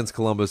lose against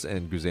Columbus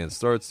and Guzan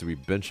starts, do we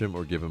bench him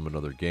or give him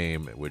another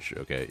game? Which,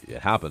 okay,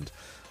 it happened.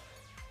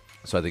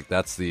 So I think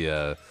that's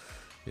the,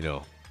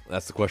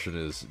 that's the question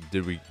is,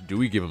 do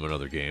we give him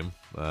another game?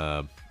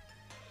 I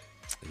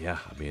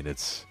mean,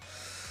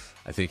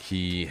 I think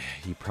he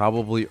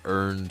probably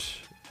earned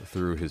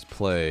through his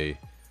play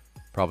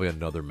probably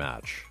another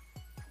match.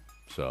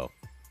 So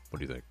what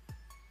do you think?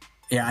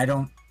 Yeah,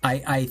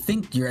 I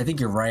think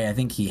you're right. I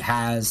think he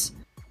has,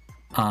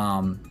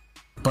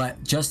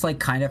 but just like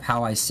kind of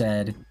how I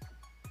said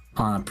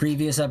on a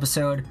previous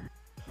episode,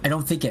 I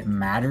don't think it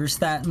matters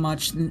that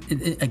much.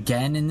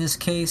 Again, in this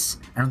case,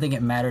 I don't think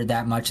it mattered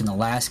that much in the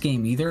last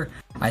game either.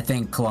 I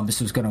think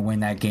Columbus was going to win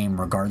that game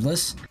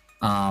regardless.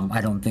 I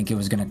don't think it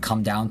was going to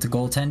come down to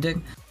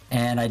goaltending.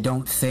 And I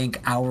don't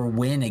think our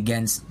win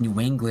against New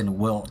England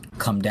will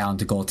come down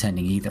to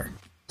goaltending either.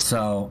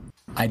 So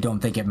I don't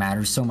think it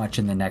matters so much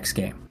in the next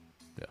game.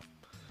 Yeah.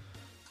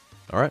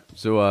 All right.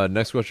 So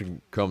next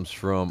question comes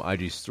from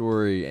IG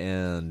Story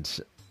and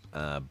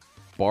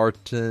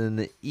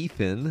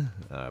Barton.Ethan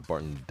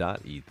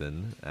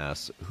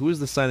asks, who is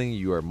the signing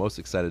you are most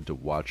excited to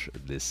watch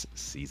this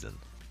season?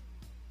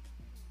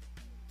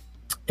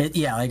 I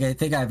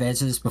think I've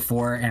answered this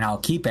before, and I'll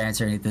keep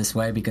answering it this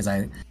way because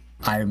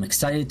I'm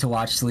excited to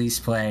watch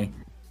Sleece play.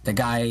 The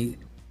guy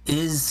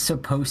is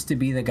supposed to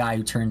be the guy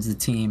who turns the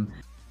team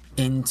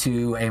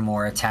into a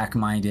more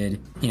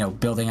attack-minded,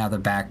 building out the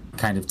back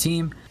kind of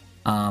team.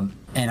 And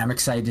I'm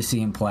excited to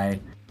see him play.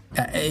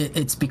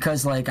 It's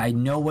because I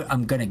know what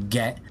I'm gonna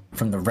get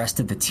from the rest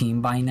of the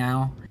team by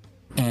now,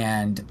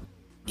 and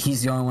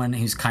he's the only one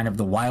who's kind of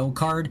the wild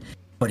card,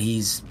 but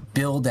he's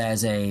billed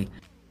as a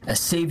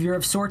savior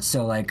of sorts.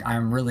 So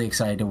I'm really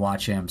excited to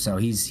watch him. So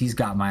he's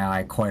got my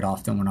eye quite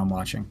often when I'm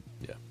watching.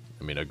 Yeah,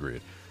 I mean,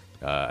 agreed.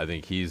 I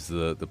think he's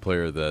the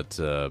player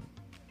that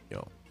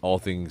all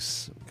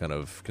things kind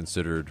of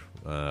considered,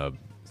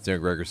 Stan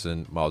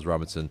Gregerson, Miles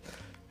Robinson,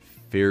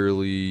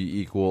 fairly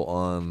equal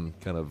on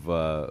kind of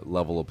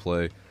level of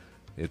play.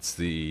 It's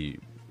the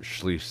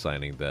Schleich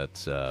signing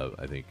that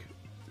I think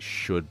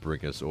should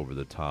bring us over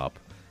the top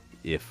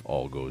if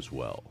all goes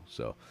well.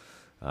 So,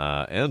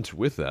 and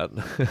with that,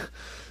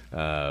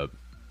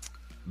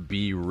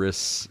 B.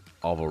 Riss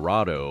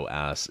Alvarado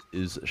asks,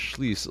 is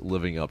Schleich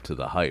living up to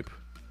the hype?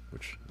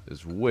 Which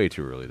is way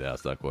too early to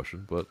ask that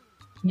question, but...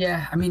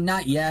 Yeah, I mean,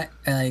 not yet.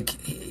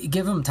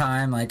 Give him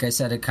time. Like I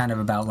said, it kind of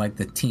about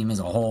the team as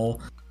a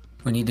whole.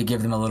 We need to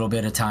give them a little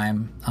bit of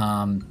time.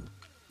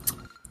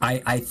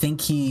 I think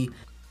he,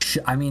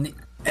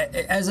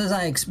 as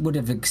I would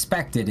have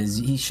expected, is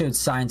he showed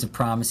signs of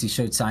promise. He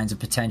showed signs of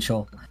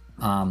potential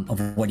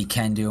of what he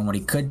can do and what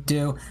he could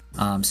do.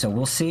 So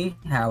we'll see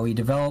how he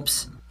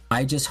develops.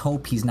 I just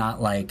hope he's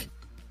not like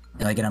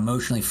an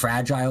emotionally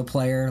fragile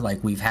player.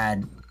 We've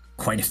had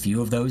quite a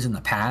few of those in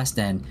the past,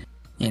 and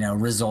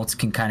results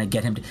can kind of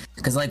get him.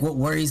 Because what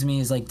worries me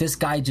is this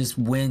guy just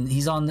win.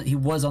 He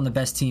was on the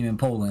best team in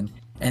Poland,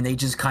 and they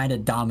just kind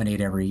of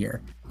dominate every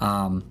year.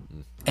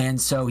 And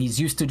so he's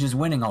used to just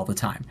winning all the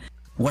time.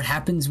 What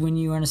happens when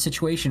you're in a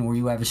situation where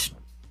you have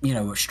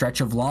a stretch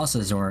of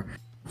losses, or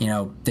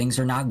things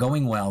are not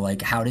going well?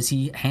 How does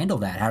he handle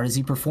that? How does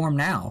he perform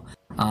now?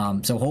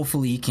 So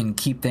hopefully he can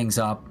keep things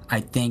up. I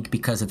think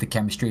because of the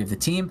chemistry of the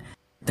team,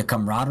 the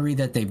camaraderie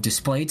that they've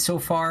displayed so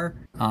far,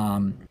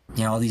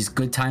 all these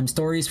good time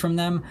stories from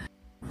them,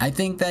 I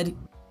think that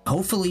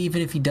hopefully,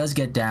 even if he does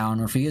get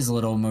down or if he is a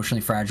little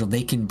emotionally fragile,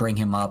 they can bring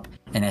him up,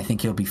 and I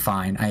think he'll be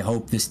fine. I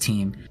hope this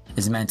team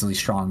is mentally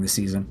strong this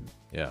season.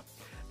 Yeah.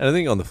 And I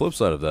think on the flip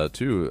side of that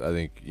too, I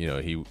think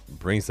he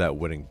brings that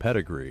winning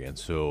pedigree, and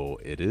so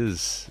it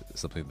is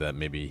something that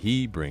maybe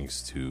he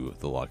brings to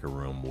the locker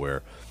room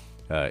where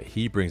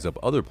he brings up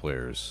other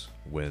players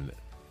when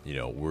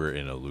we're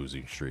in a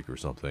losing streak or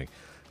something.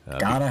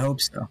 God, I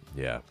hope so.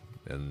 Yeah,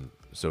 and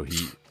so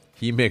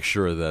he makes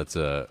sure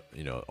that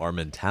our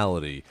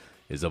mentality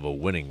is of a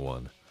winning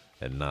one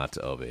and not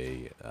of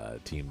a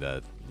team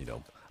that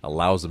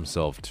allows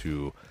himself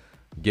to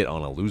get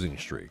on a losing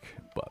streak.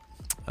 But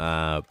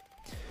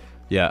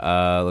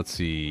let's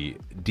see,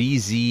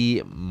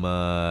 DZ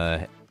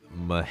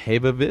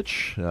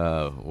Mahevovich.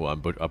 Well, I'm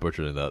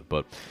butchering that,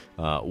 but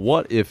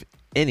what, if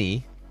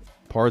any,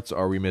 parts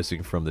are we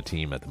missing from the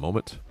team at the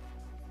moment?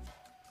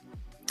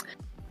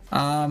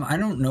 I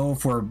don't know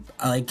if we're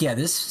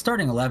this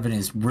starting 11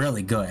 is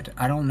really good.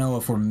 I don't know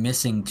if we're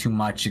missing too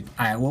much.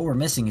 What we're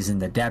missing is in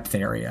the depth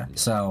area.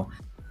 So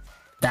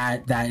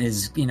that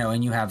is,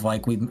 and you have,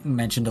 like we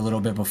mentioned a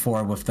little bit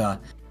before, with the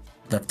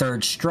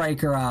third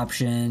striker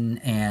option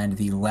and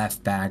the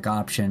left back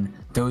option.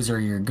 Those are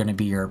going to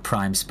be your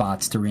prime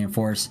spots to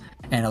reinforce,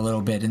 and a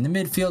little bit in the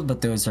midfield,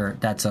 but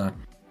that's a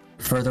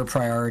further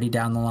priority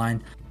down the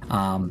line.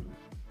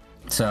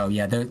 So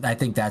yeah, I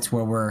think that's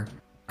where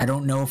I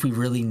don't know if we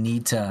really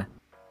need to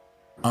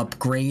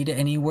upgrade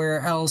anywhere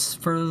else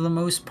for the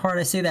most part.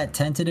 I say that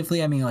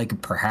tentatively. I mean,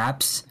 like,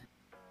 perhaps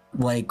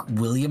like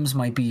Williams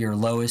might be your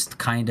lowest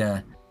kind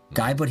of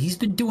guy, but he's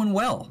been doing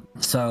well.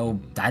 So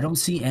I don't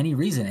see any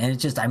reason.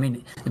 And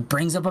it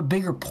brings up a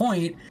bigger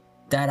point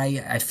that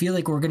I feel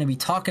like we're going to be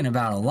talking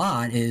about a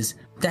lot, is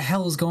what the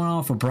hell is going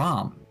on for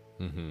Braum?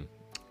 Mm-hmm.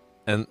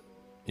 And,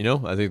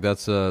 I think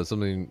that's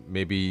something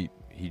maybe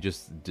he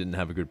just didn't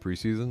have a good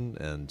preseason,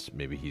 and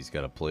maybe he's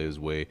got to play his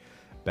way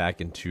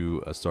back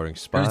into a starting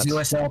spot. Those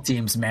USL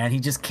teams, man, he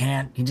just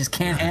can't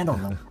handle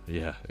them.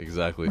 Yeah,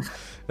 exactly.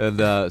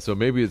 And so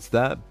maybe it's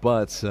that,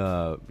 but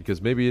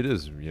because maybe it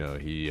is,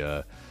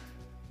 maybe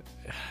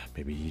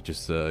he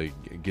just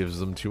gives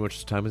them too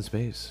much time and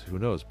space. Who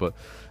knows? But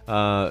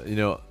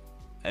I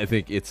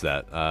think it's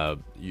that.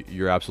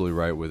 You're absolutely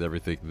right with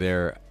everything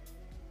there.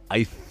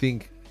 I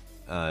think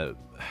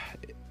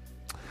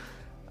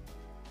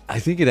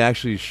it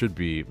actually should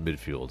be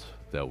midfield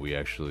that we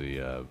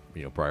actually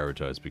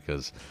prioritize,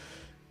 because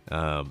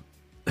I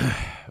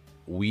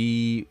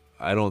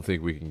don't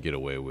think we can get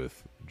away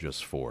with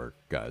just 4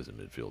 guys in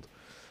midfield.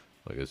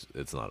 Like,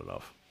 it's not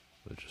enough.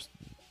 It's just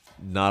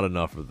not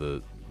enough for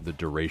the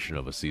duration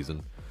of a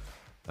season.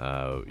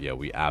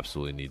 We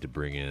absolutely need to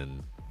bring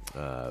in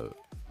a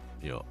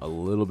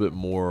little bit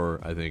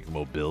more, I think,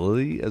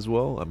 mobility as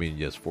well. I mean,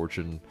 yes,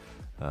 Fortune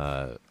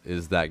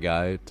is that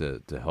guy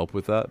to help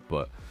with that,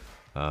 but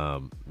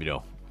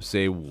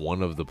say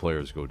one of the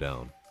players go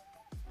down.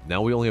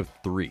 Now we only have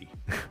 3.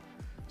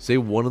 Say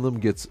one of them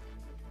gets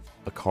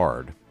a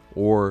card,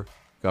 or,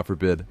 God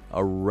forbid,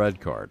 a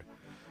red card,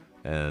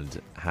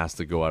 and has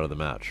to go out of the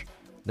match.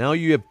 Now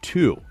you have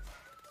 2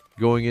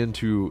 going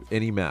into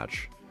any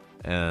match,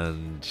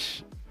 and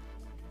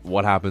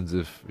what happens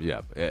if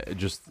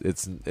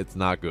it's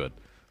not good.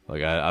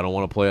 Like, I don't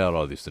want to play out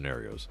all these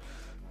scenarios.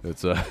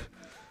 It's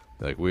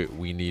like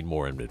we need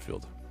more in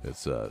midfield.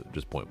 It's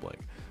just point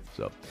blank.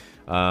 So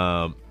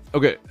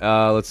okay,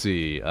 let's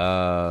see,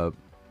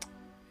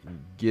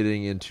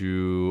 getting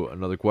into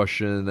another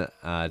question.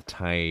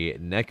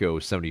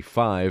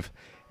 Taineko75,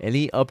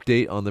 any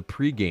update on the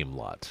pregame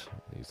lot?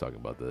 He's talking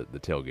about the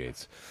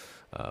tailgates.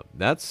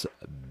 That's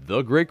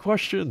the great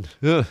question.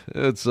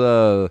 It's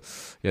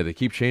they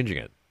keep changing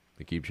it.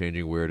 They keep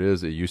changing where it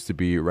is. It used to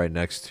be right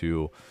next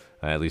to,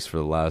 at least for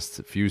the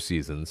last few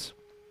seasons,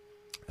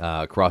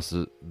 across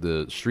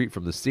the street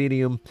from the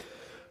stadium,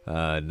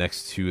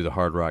 next to the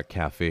Hard Rock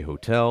Cafe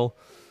Hotel,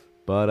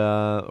 but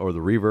or the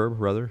Reverb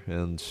rather.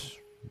 And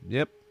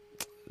yep,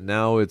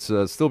 now it's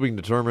still being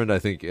determined. I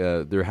think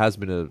there has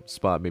been a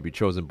spot maybe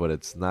chosen, but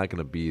it's not going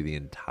to be the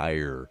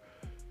entire,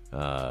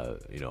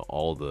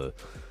 all the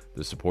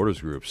supporters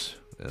groups.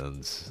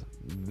 And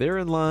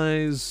therein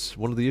lies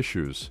one of the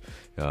issues.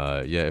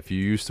 If you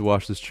used to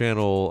watch this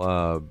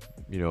channel,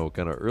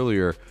 kind of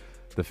earlier,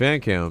 the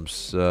fan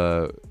cams,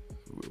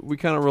 we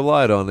kind of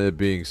relied on it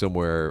being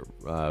somewhere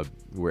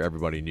where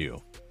everybody knew,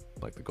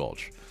 like the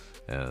Gulch.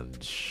 And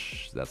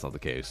that's not the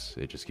case.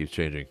 It just keeps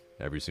changing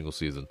every single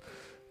season.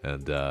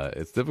 And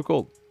it's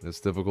difficult. It's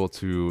difficult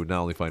to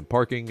not only find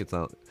parking, it's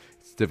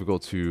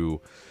difficult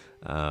to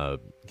kind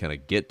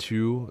of get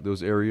to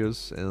those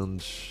areas.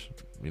 And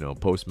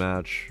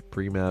post-match,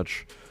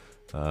 pre-match,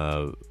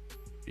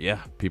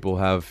 people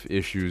have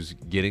issues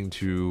getting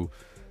to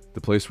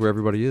the place where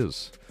everybody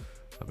is.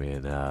 I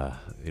mean,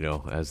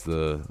 as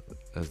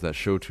that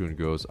show tune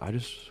goes, I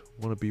just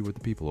want to be where the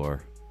people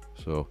are.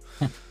 So,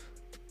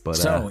 but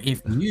so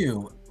if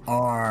you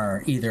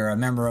are either a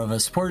member of a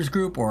supporters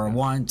group or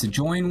want to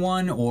join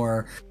one,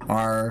 or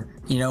are,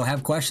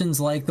 have questions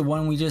like the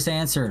one we just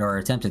answered or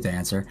attempted to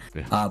answer,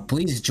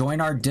 please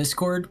join our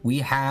Discord. We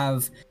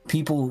have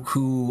people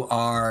who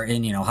are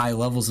in, high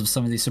levels of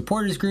some of these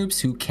supporters groups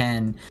who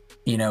can,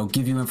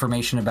 give you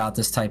information about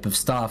this type of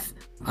stuff.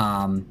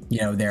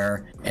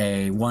 They're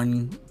a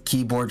one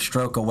keyboard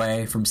stroke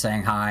away from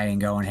saying hi and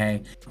going,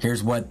 hey,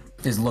 here's what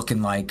is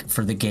looking like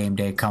for the game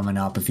day coming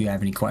up if you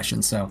have any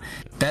questions. So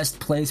best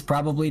place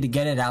probably to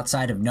get it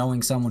outside of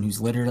knowing someone who's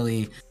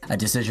literally a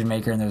decision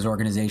maker in those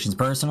organizations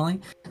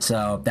personally.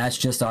 So that's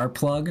just our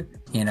plug.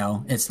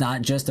 It's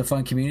not just a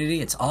fun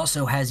community, it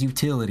also has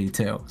utility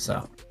too.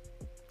 So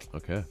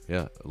okay,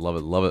 yeah,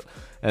 love it.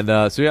 And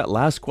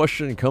last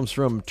question comes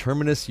from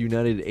Terminus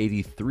United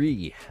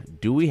 83.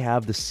 Do we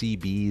have the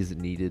CBs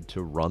needed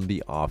to run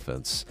the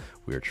offense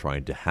we are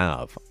trying to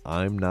have?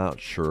 I'm not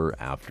sure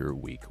after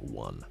week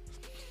 1.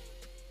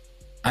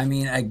 I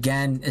mean,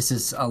 again, this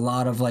is a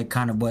lot of like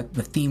kind of what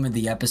the theme of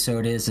the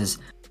episode is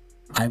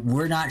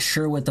we're not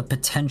sure what the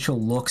potential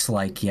looks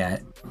like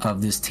yet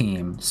of this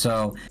team.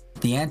 So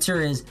the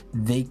answer is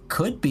they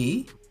could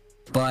be,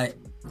 but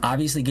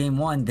obviously game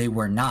 1 they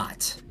were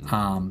not.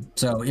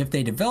 So if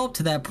they develop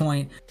to that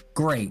point,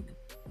 great.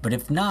 But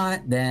if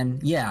not, then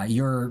yeah,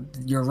 you're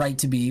right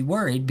to be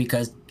worried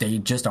because they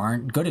just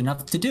aren't good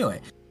enough to do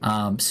it.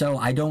 So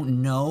I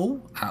don't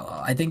know.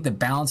 I think the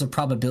balance of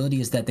probability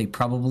is that they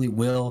probably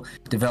will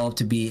develop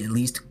to be at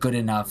least good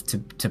enough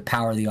to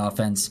power the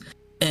offense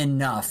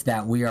enough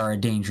that we are a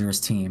dangerous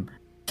team.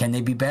 Can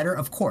they be better?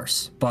 Of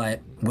course.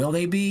 But will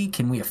they be?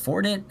 Can we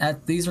afford it?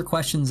 These are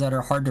questions that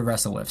are hard to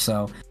wrestle with.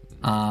 So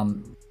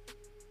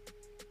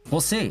we'll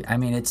see. I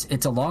mean,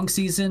 it's a long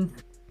season.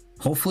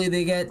 Hopefully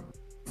they get,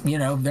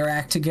 their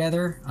act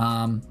together.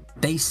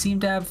 They seem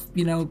to have,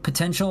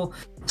 potential.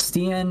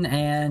 Steen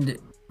and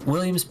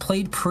Williams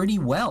played pretty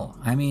well.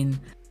 I mean,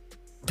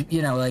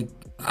 we're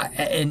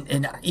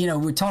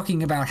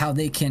talking about how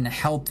they can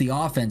help the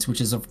offense, which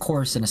is of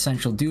course an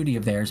essential duty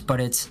of theirs,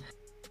 but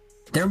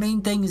their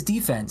main thing is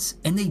defense,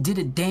 and they did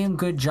a damn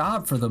good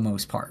job for the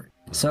most part.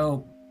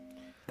 So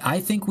I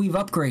think we've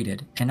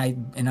upgraded, and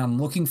I'm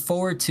looking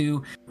forward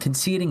to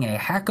conceding a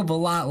heck of a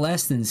lot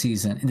less this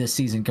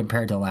season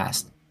compared to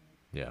last.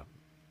 Yeah,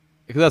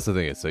 because that's the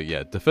thing. It's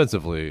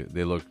defensively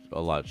they look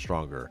a lot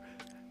stronger.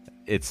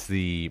 It's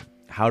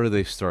how do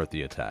they start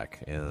the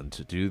attack,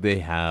 and do they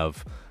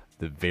have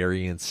the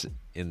variance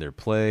in their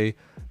play?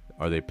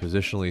 Are they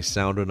positionally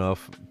sound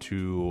enough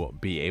to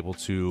be able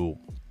to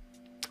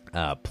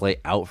play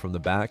out from the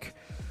back,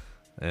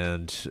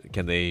 and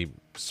can they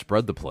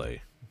spread the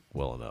play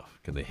well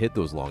enough? Can they hit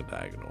those long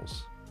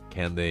diagonals?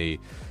 Can they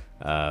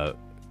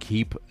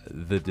keep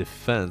the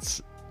defense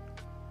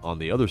on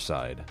the other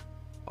side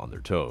on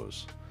their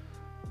toes?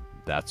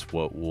 That's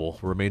what will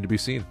remain to be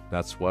seen.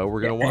 That's why we're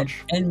going to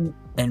watch.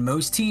 And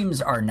most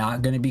teams are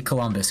not going to be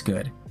Columbus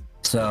good.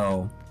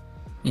 So,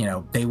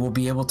 they will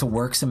be able to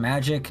work some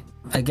magic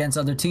against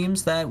other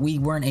teams that we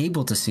weren't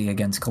able to see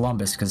against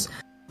Columbus, because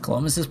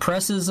Columbus's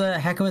press is a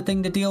heck of a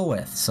thing to deal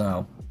with.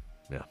 So,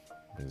 yeah,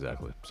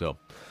 exactly. So,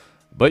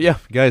 but yeah,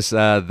 guys,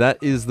 that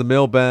is the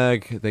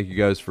mailbag. Thank you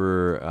guys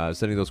for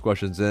sending those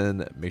questions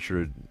in. Make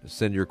sure to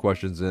send your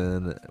questions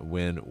in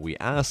when we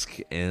ask,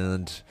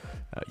 and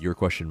your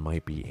question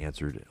might be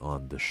answered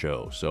on the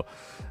show. So,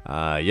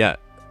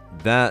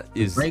 that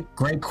is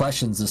great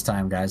questions this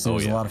time, guys. It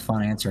was a lot of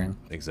fun answering.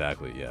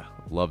 Exactly. Yeah,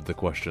 loved the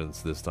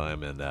questions this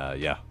time, and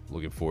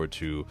looking forward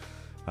to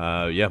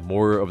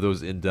more of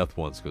those in-depth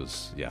ones,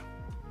 because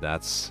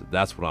that's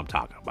what I'm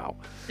talking about.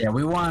 Yeah,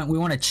 we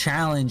want to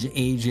challenge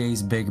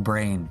AJ's big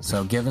brain.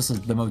 So give us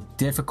the most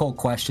difficult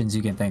questions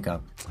you can think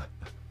of.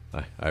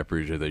 I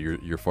appreciate that.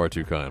 You're far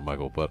too kind,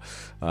 Michael. But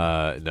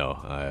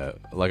no,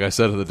 like I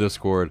said in the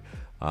Discord,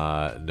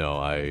 no,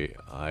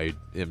 I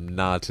am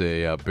not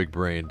a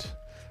big-brained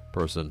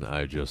person.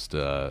 I just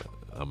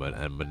I'm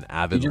an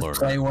avid learner. You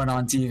just play one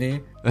on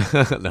TV?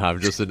 No, I'm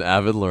just an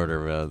avid learner,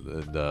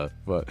 man.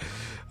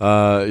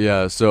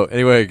 And so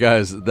anyway,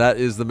 guys, that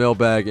is the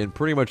mailbag and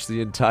pretty much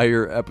the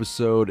entire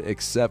episode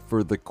except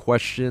for the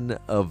question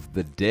of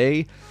the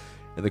day.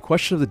 And the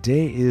question of the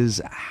day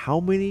is, how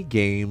many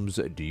games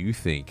do you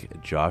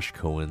think Josh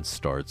Cohen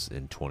starts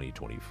in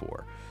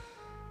 2024?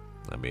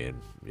 I mean,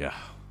 I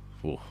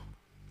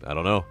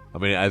don't know. I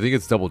mean, I think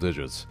it's double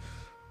digits.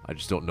 I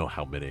just don't know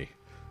how many.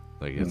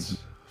 Like,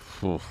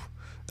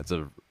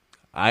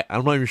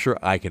 I'm not even sure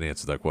I can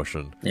answer that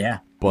question. Yeah,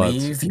 but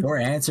leave your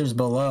answers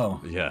below.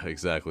 Yeah,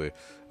 exactly.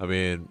 I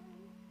mean,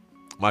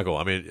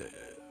 Michael,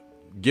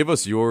 give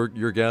us your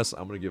guess.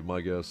 I'm going to give my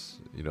guess.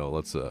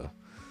 Let's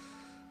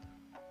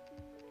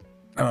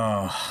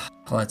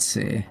let's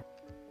see.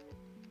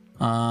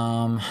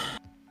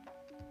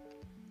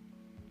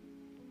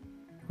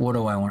 What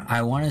do I want?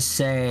 I want to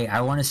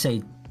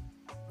say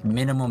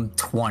minimum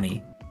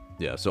 20.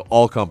 Yeah, so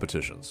all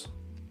competitions.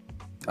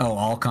 Oh,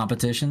 all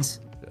competitions?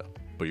 Yeah.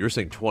 But you're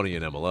saying 20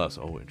 in MLS.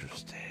 Oh,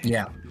 interesting.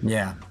 Yeah,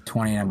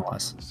 20 in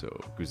MLS. So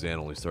Guzan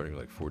only starting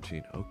like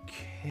 14.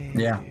 Okay.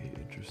 Yeah.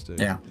 Interesting.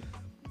 Yeah.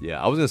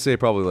 Yeah, I was gonna say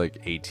probably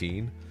like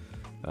 18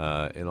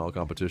 in all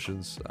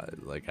competitions.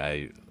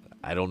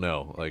 I don't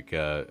know. Like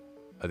I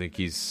think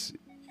he's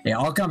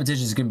all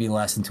competitions is gonna be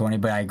less than 20,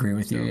 but I agree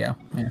with you. Yeah.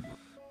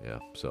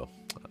 So,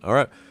 all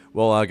right.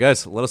 Well,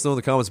 guys, let us know in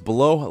the comments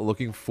below.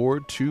 Looking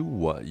forward to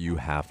what you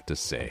have to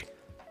say.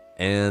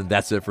 And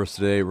that's it for us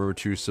today. Remember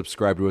to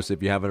subscribe to us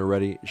if you haven't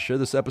already. Share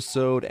this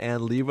episode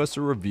and leave us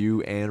a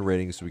review and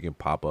rating so we can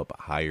pop up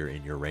higher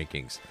in your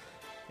rankings.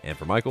 And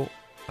for Michael,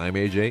 I'm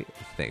AJ.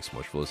 Thanks so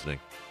much for listening.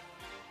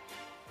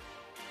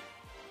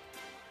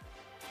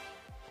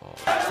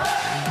 Oh.